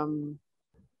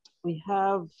 We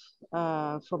have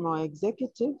from our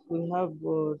executive, we have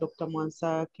Dr.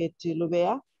 Mwansa Keti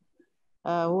Lubea,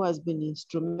 who has been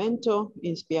instrumental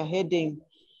in spearheading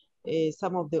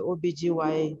some of the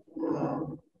OBGY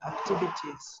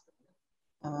activities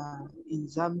in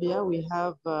Zambia. We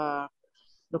have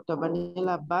Dr.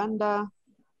 Vanilla Banda,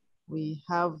 We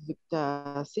have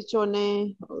Victor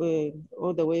Sichone,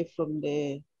 all the way from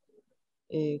the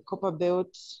Copper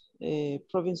Belt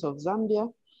province of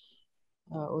Zambia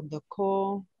on the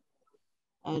call.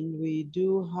 And we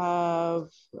do have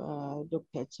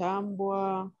Dr.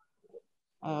 Chambwa,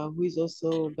 who is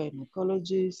also a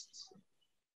gynecologist.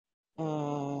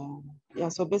 Yeah,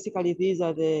 so basically these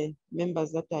are the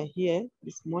members that are here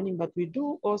this morning, but we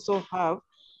do also have,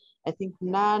 I think,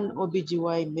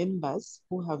 non-OBGY members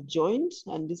who have joined,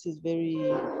 and this is very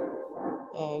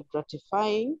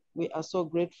gratifying. We are so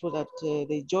grateful that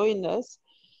they joined us.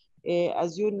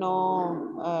 As you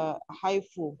know,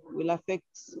 HIFU will affect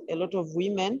a lot of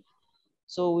women.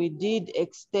 So we did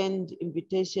extend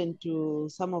invitation to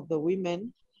some of the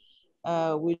women.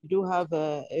 We do have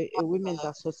a women's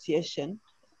association.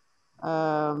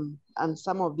 And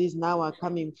some of these now are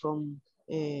coming from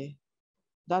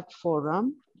that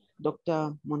forum.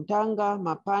 Dr. Montanga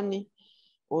Mapani,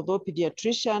 although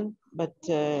pediatrician, but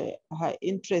her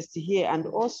interest here. And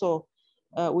also,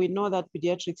 we know that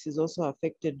pediatrics is also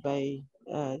affected by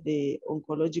the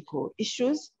oncological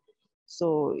issues.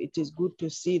 So it is good to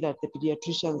see that the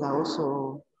pediatricians are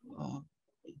also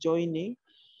joining.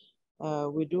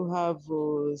 We do have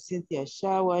Cynthia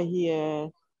Shawa here,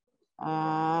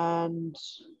 and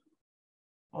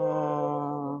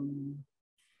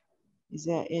is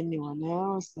there anyone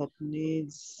else that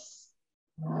needs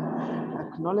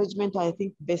acknowledgement? I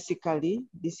think basically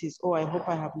this is all. I hope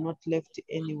I have not left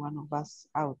any one of us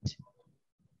out.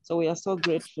 So we are so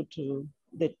grateful to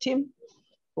the team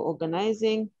for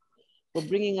organizing, for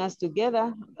bringing us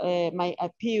together. My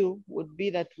appeal would be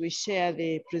that we share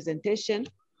the presentation,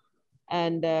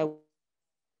 and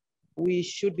we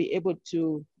should be able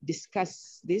to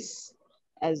discuss this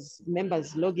as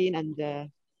members log in and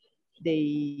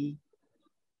they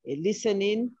listen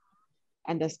in,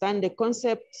 understand the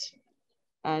concept,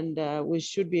 and we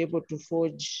should be able to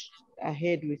forge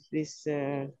ahead with this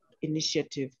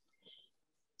initiative.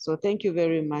 So thank you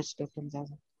very much, Dr.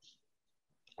 Mzaza.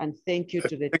 And thank you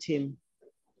to the team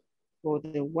for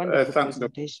the wonderful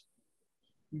presentation.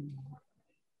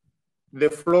 The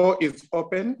floor is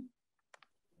open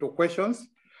to questions.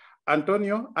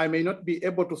 Antonio, I may not be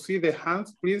able to see the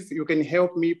hands. Please, you can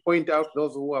help me point out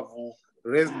those who have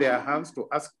raised their hands to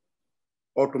ask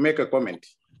or to make a comment.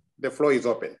 The floor is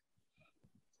open.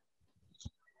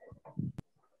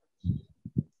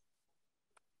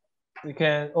 You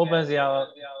can open the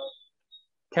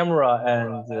camera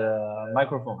and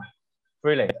microphone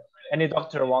freely. Any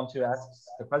doctor want to ask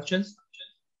the questions?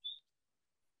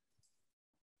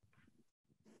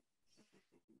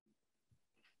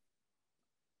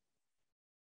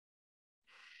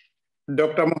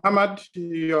 Dr. Muhammad,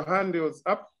 your hand is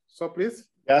up, so please.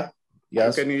 Yeah,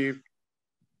 yes. Can you?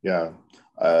 Yeah.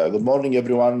 Good morning,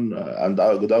 everyone, and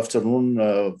good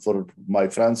afternoon for my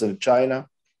friends in China.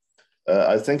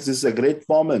 I think this is a great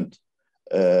moment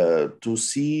to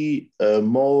see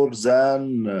more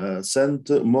than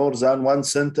one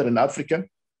center in Africa.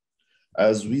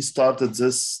 As we started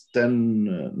this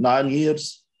 9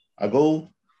 years ago,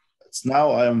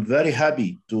 now I am very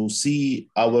happy to see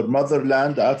our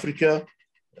motherland, Africa,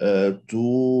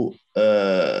 to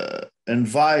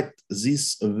invite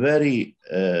this very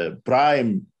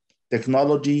prime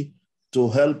technology to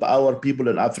help our people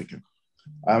in Africa.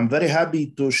 I'm very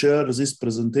happy to share this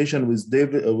presentation with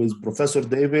Professor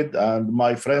David and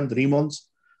my friend Raymond,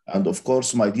 and of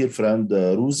course my dear friend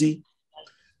Ruzi.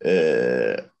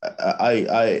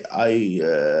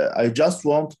 I just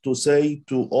want to say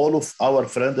to all of our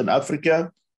friends in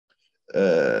Africa,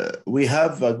 we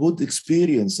have a good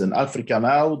experience in Africa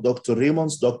now. Dr.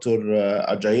 Raymond, Dr.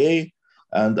 Ajayi,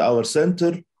 and our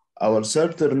center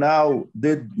now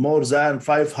did more than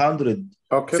 500.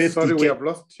 Okay, sorry, we have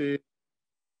lost you.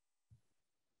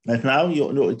 And now,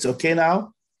 it's okay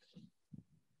now?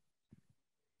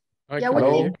 Yeah, we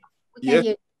can hear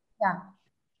you.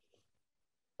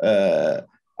 Yeah.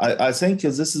 I think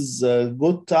this is a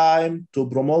good time to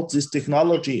promote this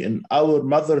technology in our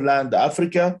motherland,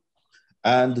 Africa,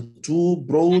 and to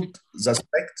broaden the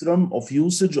spectrum of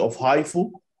usage of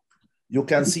HIFU. You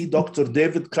can see Dr.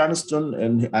 David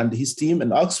Cranston and his team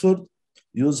in Oxford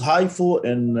use HIFU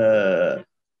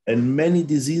in many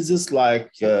diseases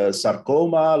like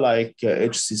sarcoma, like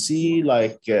HCC,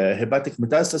 like hepatic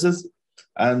metastasis.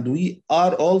 And we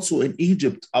are also in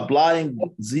Egypt applying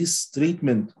this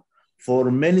treatment for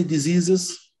many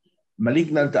diseases,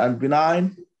 malignant and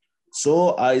benign.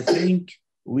 So I think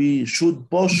we should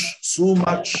push so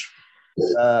much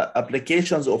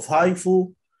applications of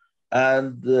HIFU,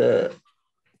 and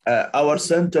our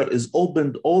center is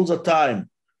opened all the time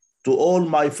to all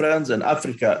my friends in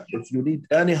Africa, if you need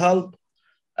any help.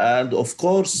 And of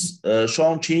course,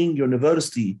 Chongqing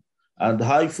University and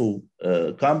HIFU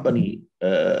company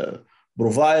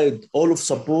provide all of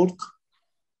support.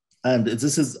 And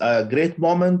this is a great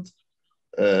moment,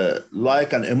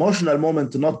 like an emotional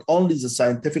moment, not only the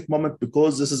scientific moment,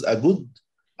 because this is a good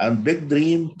and big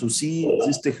dream to see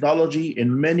this technology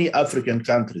in many African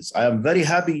countries. I am very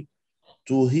happy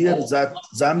to hear that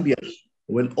Zambia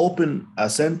will open a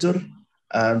center,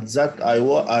 and that I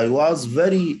was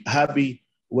very happy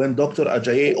when Dr.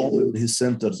 Ajayi opened his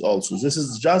centers also. This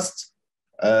is just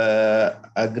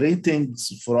a greeting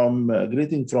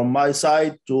from my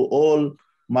side to all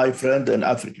my friends in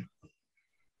Africa.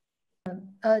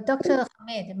 Dr.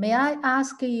 Hamid, may I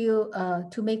ask you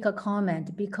to make a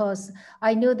comment, because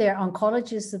I know there are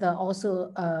oncologists that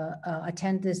also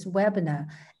attend this webinar.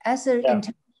 As an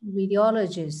interventional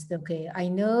radiologist, okay, I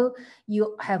know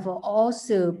you have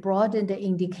also broadened the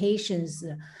indications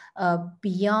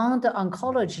beyond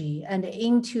oncology and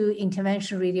into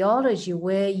interventional radiology,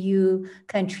 where you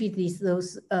can treat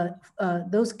those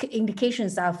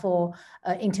indications are for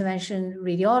intervention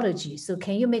radiology. So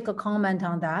can you make a comment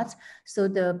on that? So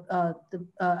the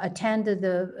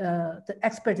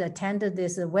experts attended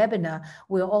this webinar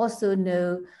will also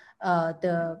know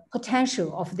the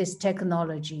potential of this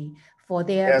technology for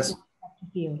their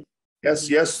field.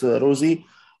 Yes, Rosie.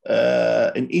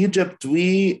 In Egypt,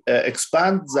 we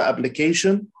expand the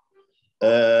application.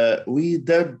 We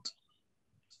did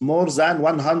more than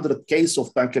 100 cases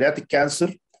of pancreatic cancer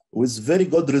with very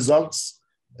good results.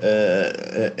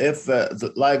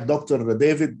 Like Dr.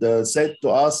 David said to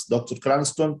us, Dr.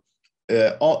 Cranston,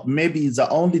 maybe the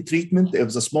only treatment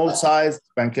if the small-sized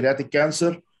pancreatic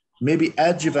cancer, maybe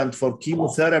adjuvant for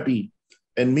chemotherapy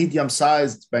in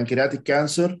medium-sized pancreatic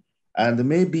cancer, and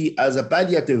maybe as a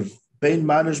palliative pain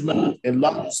management in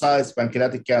large-sized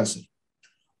pancreatic cancer.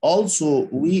 Also,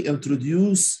 we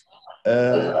introduce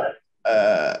a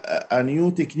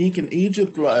new technique in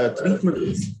Egypt, treatment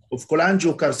of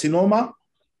cholangiocarcinoma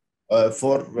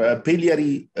for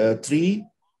biliary tree.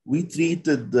 We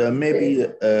treated maybe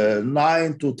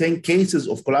 9 to 10 cases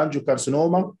of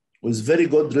cholangiocarcinoma with very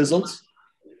good results.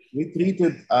 We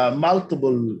treated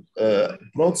multiple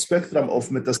broad spectrum of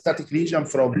metastatic lesion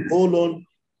from colon,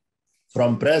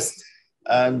 from breast,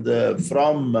 and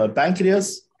from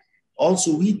pancreas.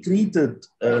 Also, we treated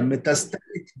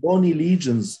metastatic bony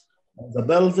lesions in the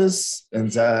pelvis, in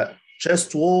the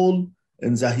chest wall,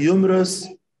 in the humerus,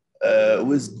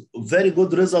 with very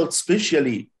good results,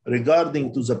 especially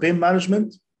regarding to the pain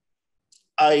management.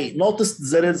 I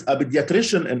noticed there is a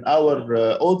pediatrician in our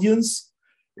audience.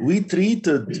 We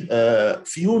treated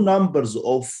few numbers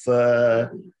of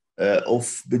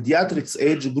pediatrics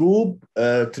age group,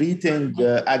 treating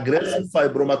aggressive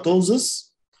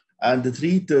fibromatosis, and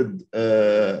treated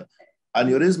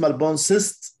aneurysmal bone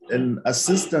cyst in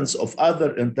assistance of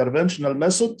other interventional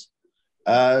methods,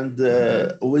 and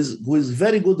with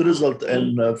very good result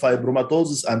in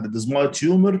fibromatosis and desmoid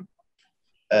tumor.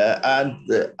 And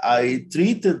I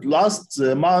treated last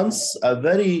month a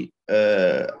very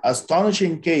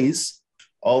astonishing case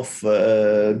of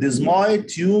desmoid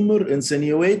tumor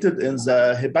insinuated in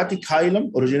the hepatic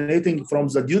hilum, originating from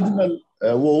the duodenal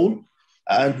wall,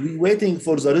 and we waiting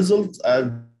for the result.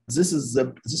 And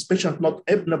this patient not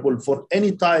amenable for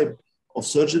any type of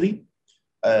surgery.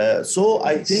 So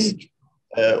I think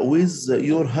with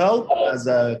your help as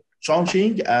a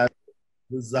Chongqing and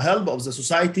with the help of the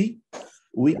society,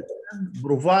 we can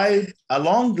provide a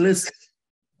long list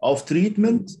of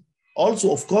treatment.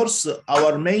 Also, of course,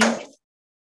 our main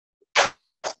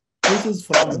cases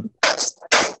from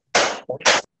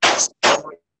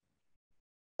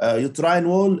uterine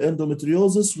wall,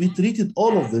 endometriosis, we treated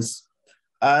all of this.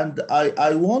 And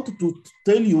I wanted to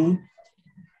tell you,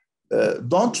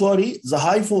 don't worry, the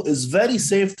HIFU is very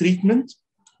safe treatment,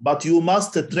 but you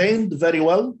must train very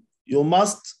well. You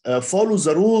must follow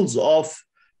the rules of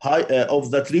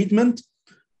the treatment.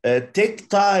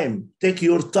 Take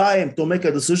your time to make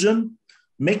a decision,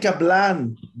 make a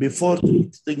plan before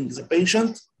treating the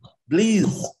patient.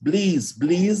 Please,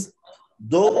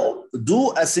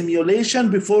 do a simulation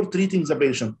before treating the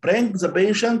patient. Bring the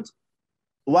patient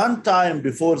one time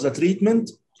before the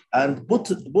treatment and put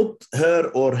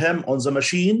her or him on the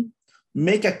machine,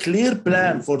 make a clear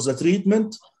plan for the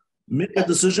treatment, make a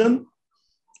decision.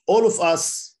 All of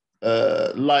us,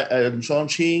 like in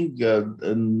Chongqing,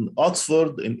 in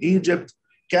Oxford, in Egypt,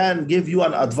 can give you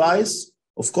an advice.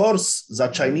 Of course, the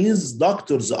Chinese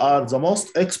doctors are the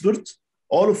most expert.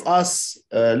 All of us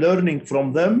learning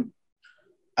from them.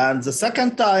 And the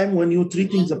second time when you're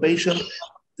treating the patient,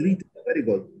 treat it very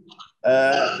good.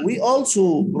 We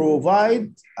also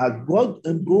provide a good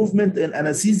improvement in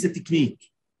anesthesia technique.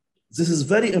 This is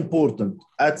very important.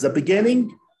 At the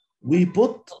beginning, we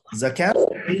put the cancer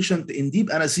patient in deep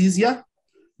anesthesia.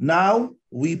 Now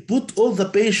we put all the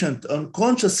patient on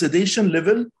conscious sedation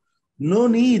level. No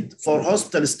need for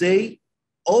hospital stay.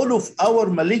 All of our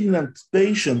malignant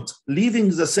patients leaving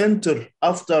the center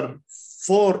after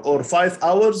 4 or 5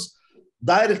 hours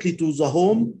directly to the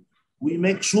home. We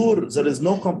make sure there is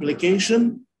no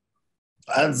complication.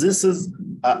 And this is,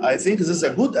 I think this is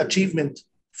a good achievement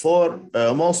for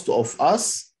most of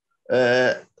us.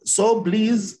 So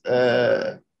please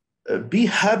be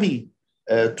happy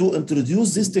to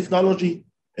introduce this technology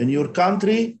in your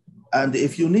country. And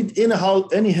if you need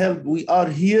any help, we are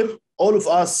here, all of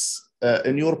us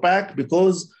in your back,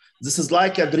 because this is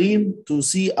like a dream to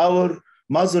see our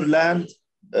motherland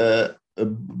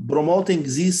promoting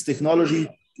this technology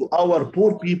to our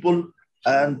poor people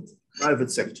and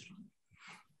private sector.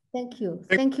 Thank you.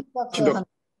 Thank you, Dr.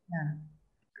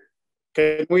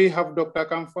 Can we have Dr.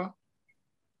 Kamfa?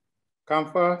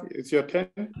 Kamfa, it's your turn.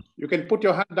 You can put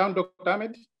your hand down, Dr.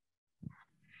 Ahmed.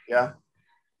 Yeah.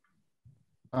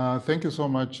 Thank you so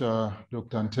much,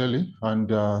 Dr. Anteli, and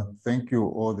thank you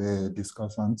all the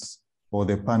discussants or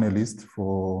the panelists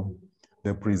for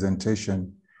the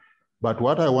presentation. But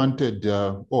what I wanted,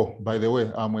 oh, by the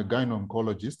way, I'm a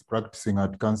gyno-oncologist practicing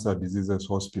at Cancer Diseases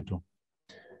Hospital.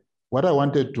 What I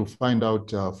wanted to find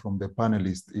out from the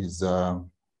panelists is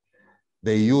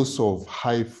the use of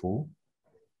HIFU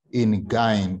in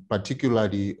GYN,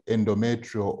 particularly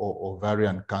endometrial or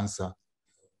ovarian cancer.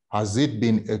 Has it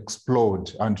been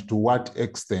explored, and to what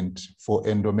extent for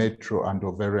endometrial and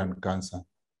ovarian cancer?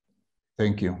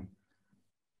 Thank you.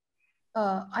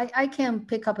 I can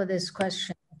pick up this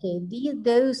question. Okay,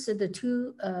 those are the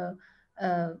two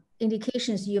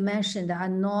indications you mentioned are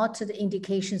not the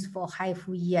indications for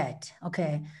HIFU yet.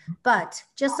 Okay, but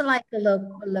just like the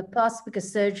laparoscopic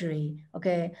surgery,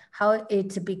 okay, how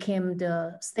it became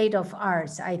the state of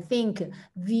art, I think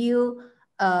view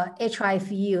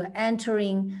HIFU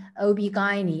entering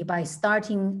OB-GYN by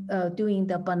starting doing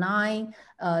the benign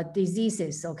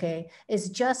diseases, okay, it's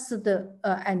just the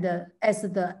as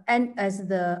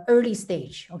the early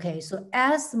stage, okay. So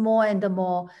as more and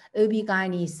more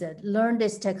OB-GYNs learn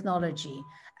this technology,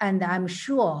 and I'm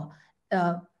sure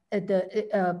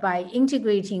by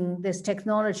integrating this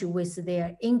technology with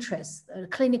their interest,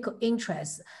 clinical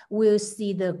interest, we'll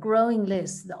see the growing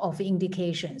list of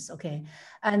indications, okay?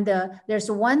 And there's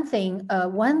one thing,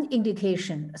 one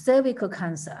indication, cervical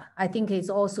cancer, I think is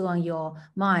also on your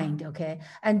mind, okay?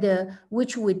 And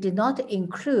which we did not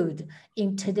include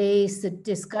in today's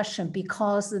discussion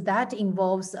because that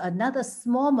involves another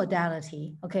small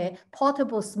modality, okay?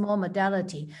 Portable small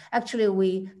modality.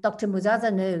 Actually, Dr.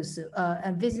 Muzaza knows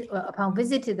and upon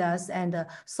visited us and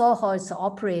saw how it's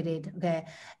operated, okay?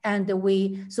 And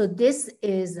so this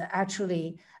is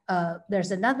actually,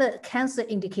 there's another cancer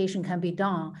indication can be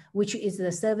done, which is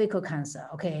the cervical cancer,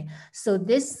 okay? So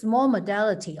this small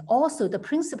modality, also the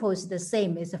principle is the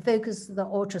same, it's focused on the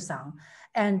ultrasound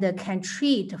and can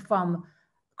treat from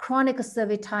chronic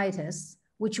cervicitis,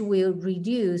 which will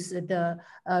reduce the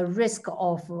risk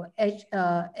of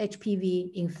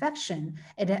HPV infection.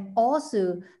 And it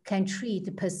also can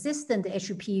treat persistent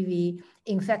HPV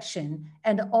infection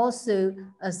and also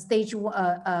stage one,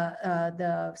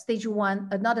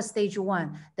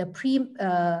 the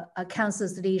pre-cancer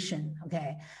lesion,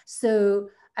 okay? So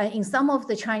in some of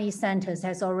the Chinese centers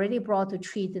has already brought to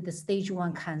treat the stage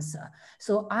 1 cancer.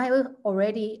 So I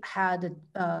already had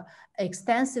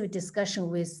extensive discussion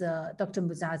with Dr.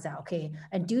 Muzaza, okay?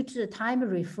 And due to the time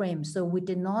reframe, so we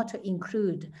did not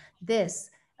include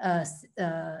this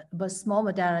but small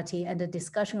modality and the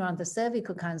discussion around the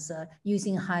cervical cancer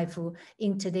using HIFU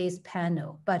in today's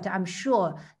panel. But I'm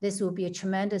sure this will be a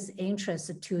tremendous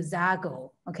interest to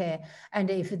ZAGO, okay? And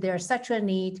if there's such a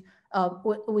need,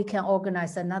 we can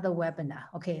organize another webinar,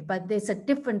 okay? But there's a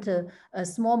different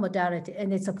small modality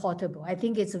and it's a portable. I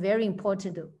think it's very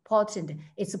important,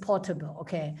 it's portable,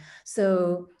 okay?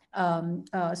 So,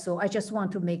 so I just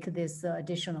want to make this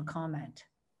additional comment.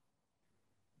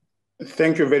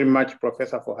 Thank you very much,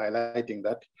 Professor, for highlighting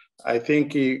that. I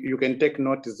think you can take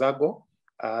note, Zago.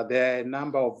 There are a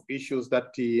number of issues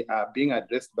that are being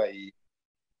addressed by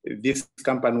this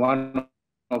company. One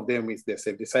of them is the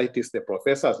cervicitis the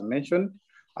professor has mentioned,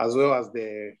 as well as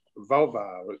the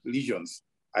vulvar lesions.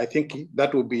 I think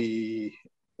that will be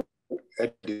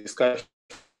a discussion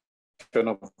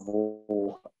of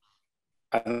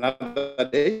another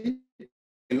day.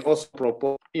 And also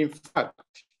propose, in fact,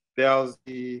 there was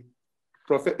the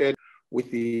prophet with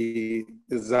the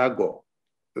ZAGO.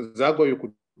 Zago, you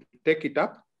could take it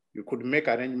up, you could make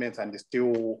arrangements and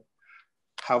still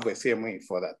have a CME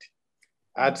for that.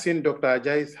 I'd seen Dr.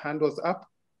 Ajai's hand was up.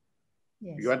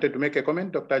 Yes. You wanted to make a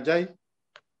comment, Dr. Ajai?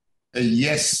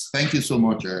 Yes, thank you so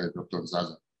much, Dr.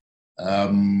 Zaza.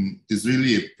 It's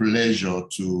really a pleasure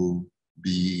to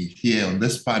be here on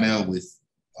this panel with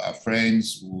our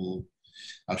friends who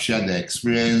have shared their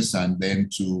experience, and then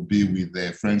to be with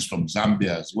their friends from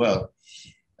Zambia as well.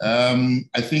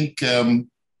 I think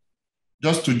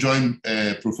just to join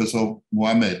Professor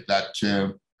Mohammed, that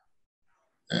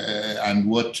and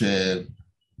what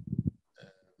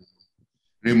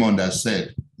Raymond has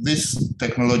said, this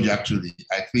technology actually,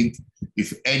 I think,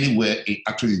 if anywhere, it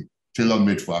actually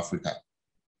tailor-made for Africa.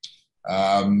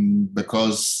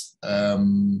 Because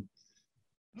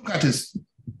look at this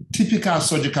typical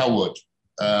surgical ward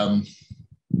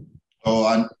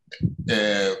or an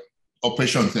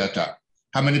operation theater.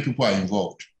 How many people are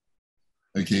involved?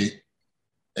 Okay,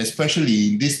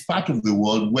 especially in this part of the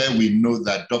world where we know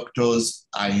that doctors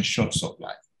are in short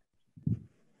supply.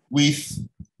 With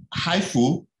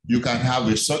HIFU, you can have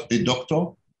a doctor,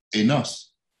 a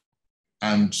nurse,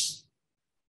 and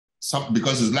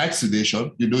because it's like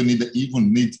sedation, you don't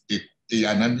even need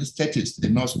an anesthetist. A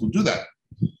nurse could do that.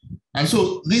 And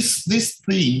so this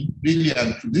thing really,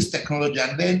 and this technology,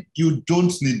 and then you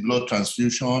don't need blood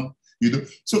transfusion.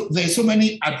 So there's so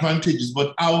many advantages,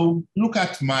 but I'll look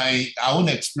at our own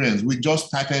experience. We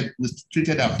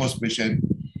treated our first patient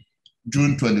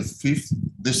June 25th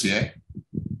this year.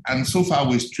 And so far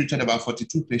we've treated about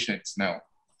 42 patients now.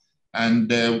 And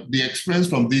the experience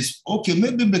from this, okay,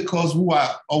 maybe because we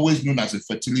are always known as a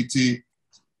fertility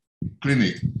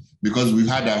clinic, because we've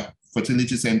had a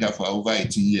fertility center for over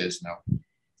 18 years now.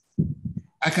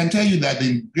 I can tell you that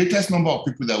the greatest number of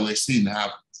people that we're seeing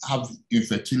have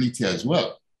infertility as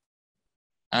well.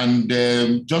 And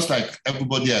just like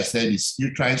everybody has said, it's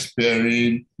uterine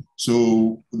sparing,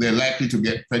 so they're likely to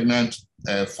get pregnant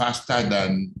faster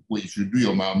than if you do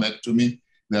your mammectomy.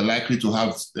 They're likely to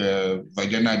have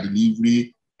vaginal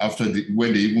delivery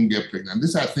when they even get pregnant.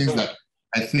 These are things that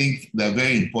I think they're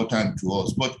very important to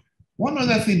us. But one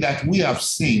other thing that we have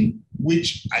seen,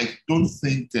 which I don't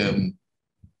think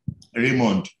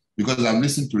Raymond, because I've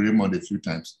listened to Raymond a few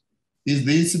times, is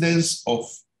the incidence of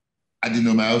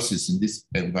adenomyosis in this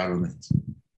environment.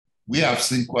 We have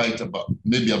seen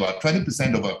maybe about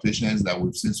 20% of our patients that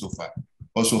we've seen so far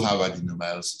also have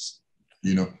adenomyosis,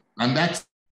 and that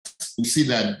we see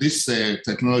that this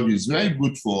technology is very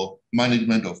good for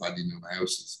management of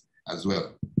adenomyosis as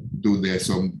well. Though there's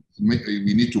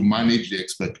we need to manage the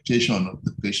expectation of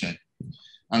the patient.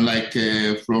 And like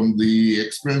from the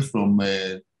experience from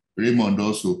Raymond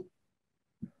also,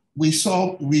 we've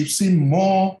seen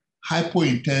more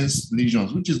hypointense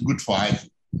lesions, which is good for HIFU.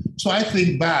 So I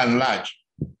think by and large,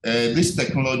 this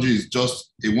technology is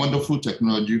just a wonderful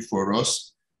technology for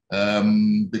us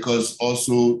because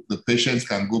also the patients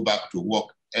can go back to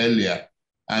work earlier.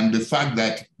 And the fact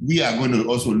that we are going to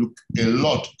also look a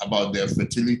lot about their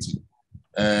fertility,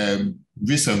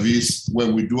 vis-a-vis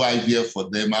when we do IVF for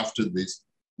them after this,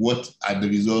 what are the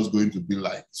results going to be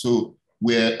like? So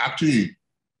we're actually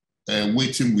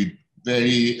waiting with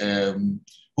very,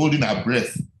 holding our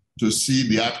breath to see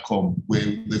the outcome, where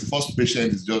the first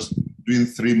patient is just doing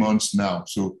 3 months now.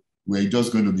 So we're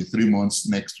just going to be 3 months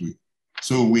next week.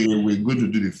 So we're going to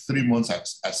do the 3 months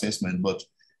assessment. But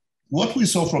what we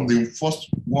saw from the first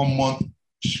 1 month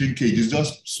shrinkage is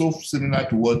just so similar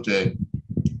to what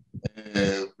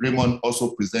Raymond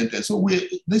also presented. So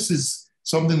this is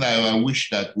something that I wish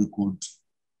that we could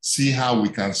see how we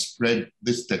can spread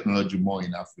this technology more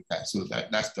in Africa. So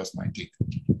that's just my take.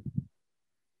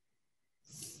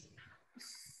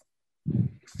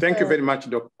 Thank you very much,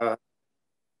 Dr.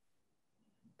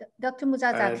 Dr.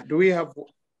 Muzaza. Do we have?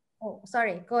 Oh,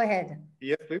 sorry, go ahead.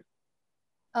 Yes, please.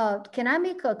 Can I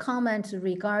make a comment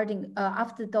regarding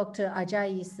after Dr.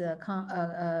 Ajai's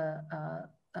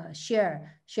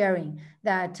sharing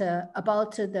that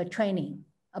about the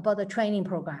training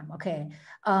program? Okay.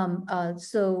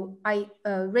 So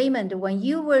Raymond, when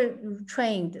you were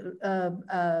trained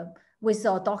with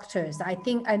our doctors, I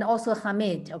think, and also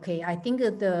Hamid, okay, I think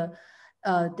the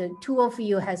two of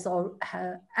you have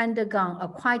undergone a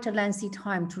quite a lengthy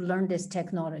time to learn this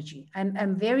technology.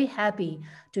 I'm very happy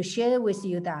to share with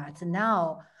you that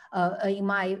now in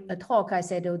my talk, I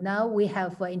said, now we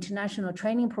have an international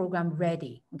training program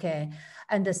ready, okay?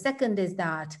 And the second is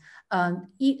that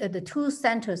the two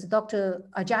centers, Dr.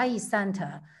 Ajai's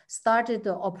center, started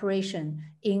the operation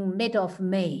in mid of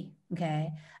May,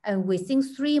 okay? And within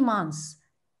 3 months,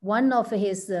 one of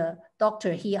his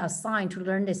doctor he assigned to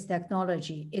learn this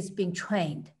technology is being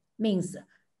trained, means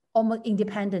almost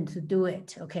independent to do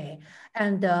it, okay?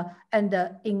 And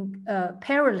in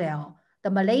parallel, the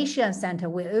Malaysian center,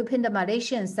 we opened the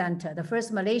Malaysian center, the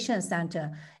first Malaysian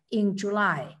center in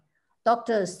July.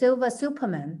 Dr. Silva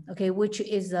Superman, okay, which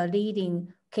is a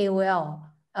leading KOL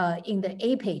in the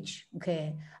APAGE,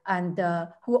 okay, and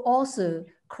who also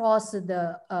crossed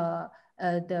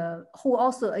who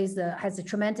also has a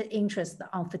tremendous interest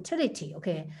on fertility,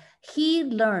 okay. He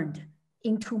learned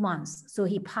in 2 months, so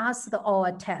he passed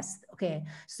all tests, okay.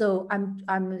 So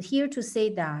I'm here to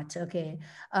say that, okay,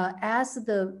 as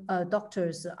the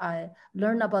doctors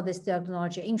learn about this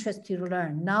technology, interested to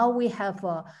learn, now we have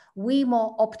way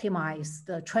more optimized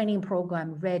the training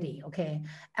program ready, okay.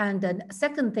 And the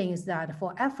second thing is that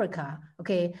for Africa,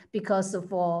 okay, because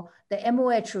for the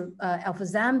MOH of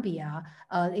Zambia,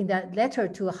 in that letter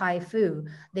to HIFU,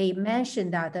 they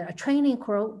mentioned that a training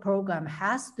program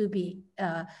has to be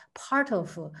part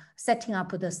of setting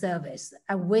up the service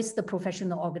and with the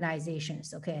professional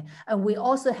organizations, okay? And we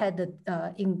also had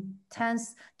the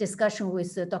intense discussion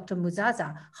with Dr.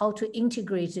 Muzaza, how to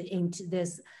integrate into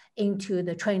this, into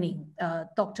the training,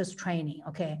 doctors training,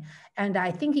 okay? And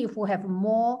I think if we have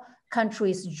more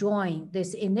countries join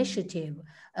this initiative,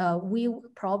 we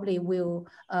probably will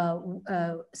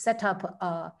set up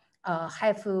a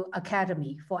HIFU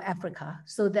Academy for Africa,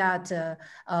 so that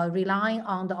relying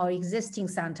on our existing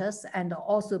centers and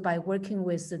also by working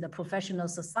with the professional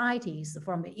societies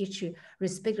from each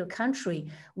respective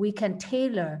country, we can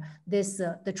tailor this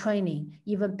the training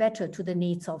even better to the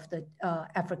needs of the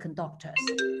African doctors.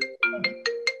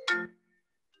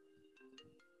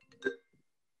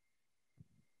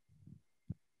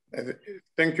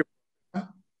 Thank you.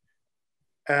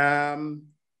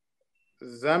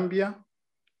 Zambia,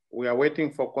 we are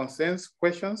waiting for consensus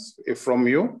questions from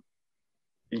you.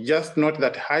 Just note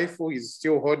that HIFU is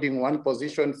still holding one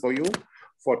position for you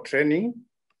for training.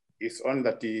 It's on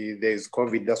that there is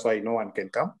COVID, that's why no one can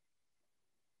come.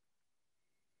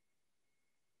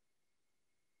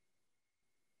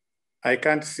 I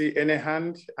can't see any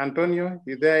hand. Antonio,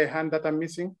 is there a hand that I'm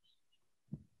missing?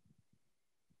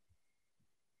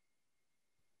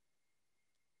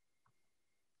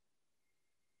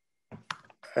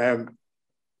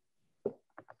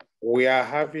 We are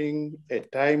having a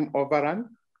time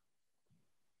overrun,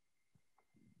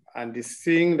 and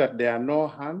seeing that there are no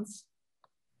hands,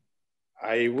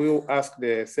 I will ask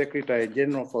the Secretary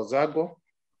General for Zago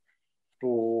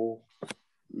to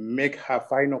make her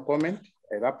final comment,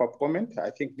 a wrap-up comment. I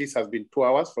think this has been 2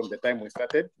 hours from the time we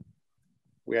started.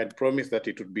 We had promised that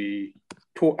it would be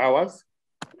 2 hours.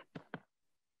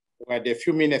 We had a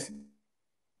few minutes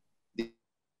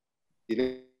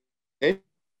delay.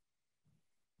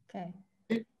 Okay.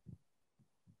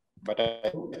 But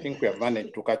I think we have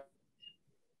managed to catch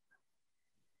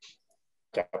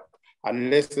up,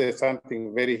 unless there's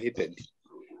something very heated.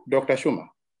 Dr. Schumer.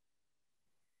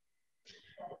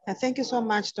 Thank you so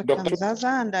much, Dr.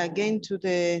 Mzaza, and again to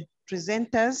the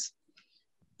presenters.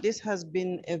 This has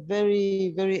been a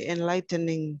very, very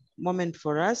enlightening moment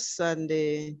for us, and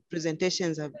the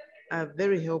presentations are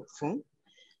very helpful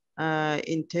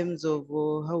in terms of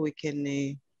how we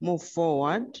can move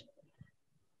forward.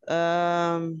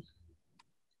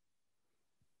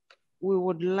 We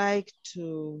would like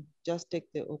to just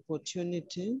take the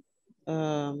opportunity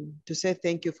to say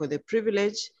thank you for the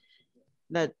privilege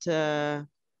that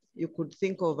you could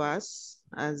think of us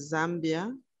as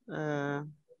Zambia.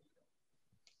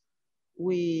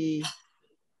 We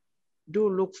do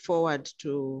look forward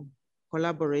to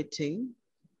collaborating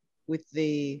with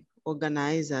the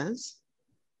organizers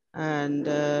and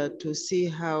to see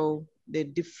how the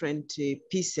different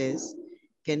pieces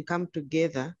can come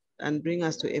together and bring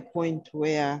us to a point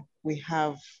where we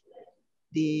have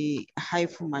the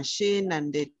HIFU machine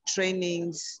and the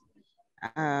trainings.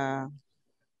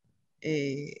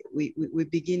 We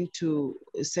begin to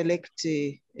select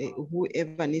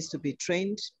whoever needs to be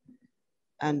trained,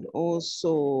 and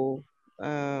also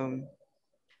a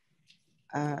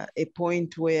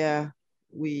point where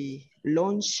we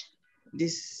launch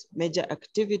this major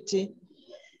activity.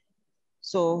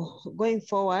 So going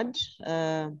forward,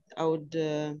 I would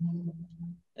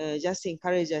just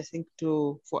encourage, I think,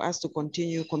 for us to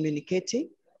continue communicating.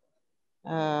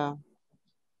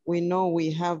 We know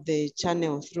we have the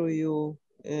channel through you,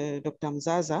 Dr.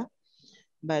 Mzaza,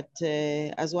 but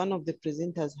as one of the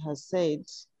presenters has said,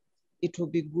 it will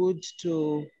be good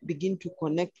to begin to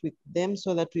connect with them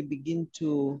so that we begin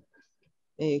to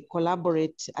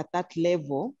collaborate at that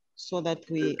level, so that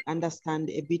we understand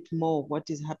a bit more what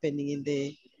is happening in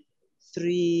the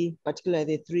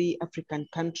particularly the 3 African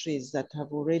countries that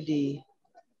have already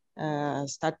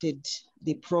started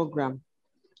the program.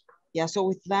 Yeah, so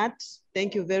with that,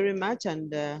 thank you very much.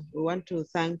 And we want to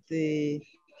thank the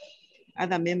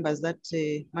other members that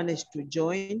managed to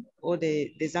join, or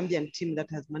the Zambian team that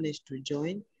has managed to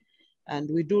join. And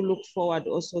we do look forward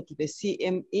also to the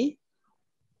CME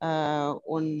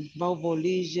on vulval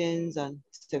lesions and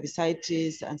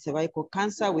cervicitis and cervical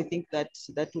cancer. We think that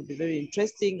that will be very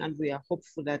interesting, and we are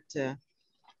hopeful that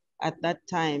at that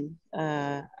time,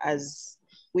 as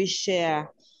we share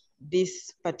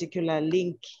this particular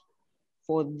link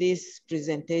for this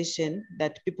presentation,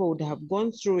 that people would have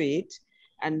gone through it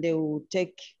and they will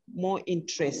take more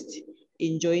interest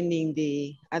in joining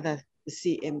the other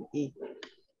CME.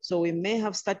 So we may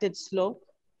have started slow,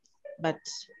 but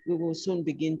we will soon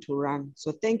begin to run.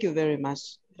 So thank you very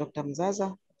much, Dr.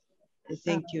 Mzaza, and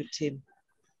thank you, team.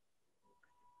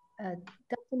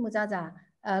 Dr. Mzaza,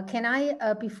 can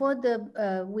I, before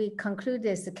we conclude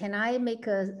this, can I make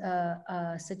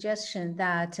a suggestion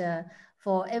that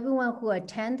for everyone who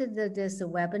attended this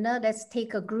webinar, let's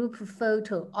take a group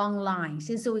photo online,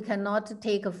 since we cannot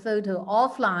take a photo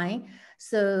offline.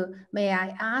 So may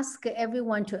I ask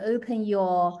everyone to open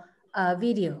your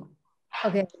video,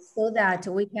 okay, so that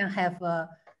we can have a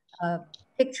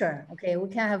picture, okay, we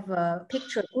can have a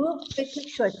picture, group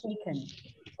picture taken.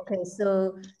 Okay,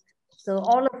 so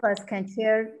all of us can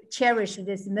cherish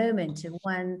this moment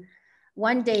when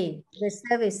one day the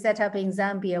service set up in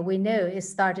Zambia, we know it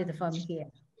started from here.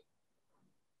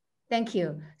 Thank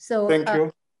you. So thank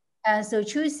you. So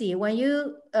Chusi, when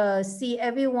you see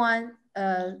everyone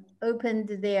opened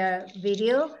their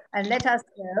video, and let us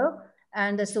know.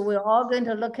 And so we're all going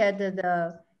to look at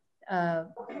the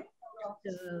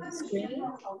screen,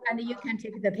 and you can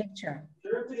take the picture.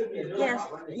 Yes,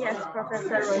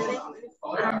 Professor Rosie.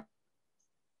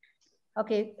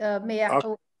 Okay, may I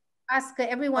ask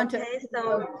everyone to...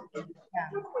 So,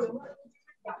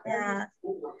 yeah.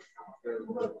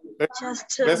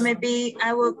 Just maybe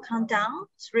I will count down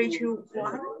 3, 2,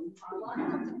 1.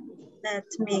 Let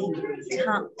me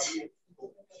count.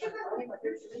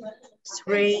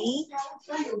 3,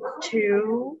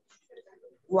 2,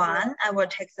 1. I will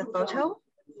take the photo.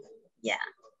 Yeah,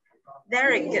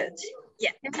 very good.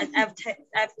 Yeah, I've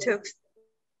took.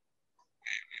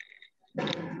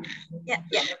 Yeah.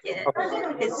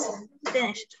 It's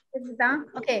finished. It's done.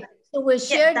 Okay, so we'll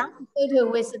share the photo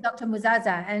with Dr.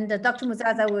 Mzaza, and Dr.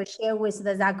 Mzaza will share with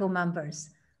the ZAGO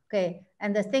members. Okay,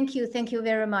 and thank you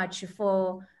very much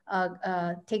for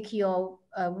taking your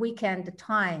weekend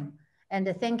time.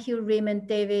 And thank you, Raymond,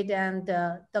 David, and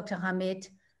Dr. Hamid,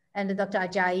 and Dr.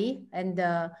 Ajayi. And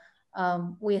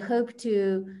we hope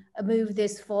to move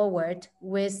this forward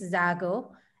with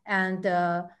ZAGO,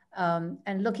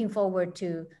 and looking forward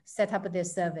to set up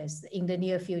this service in the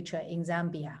near future in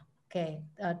Zambia. Okay,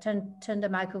 turn the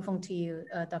microphone to you,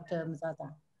 Dr.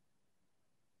 Mzaza.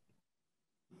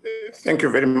 Thank you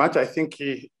very much. I think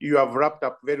you have wrapped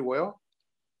up very well.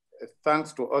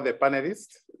 Thanks to all the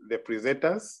panelists, the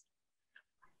presenters,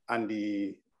 and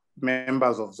the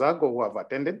members of ZAGO who have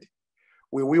attended.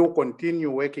 We will continue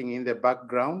working in the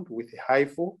background with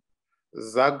HIFU,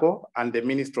 ZAGO, and the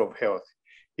Ministry of Health.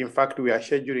 In fact, we are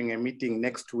scheduling a meeting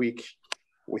next week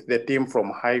with the team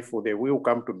from HIFU. They will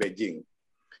come to Beijing.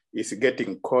 It's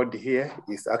getting cold here.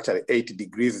 It's actually 8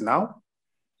 degrees now.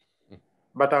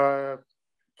 But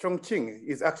Chongqing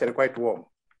is actually quite warm.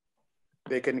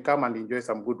 They can come and enjoy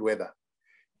some good weather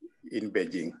in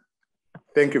Beijing.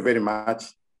 Thank you very much.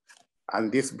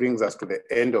 And this brings us to the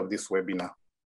end of this webinar.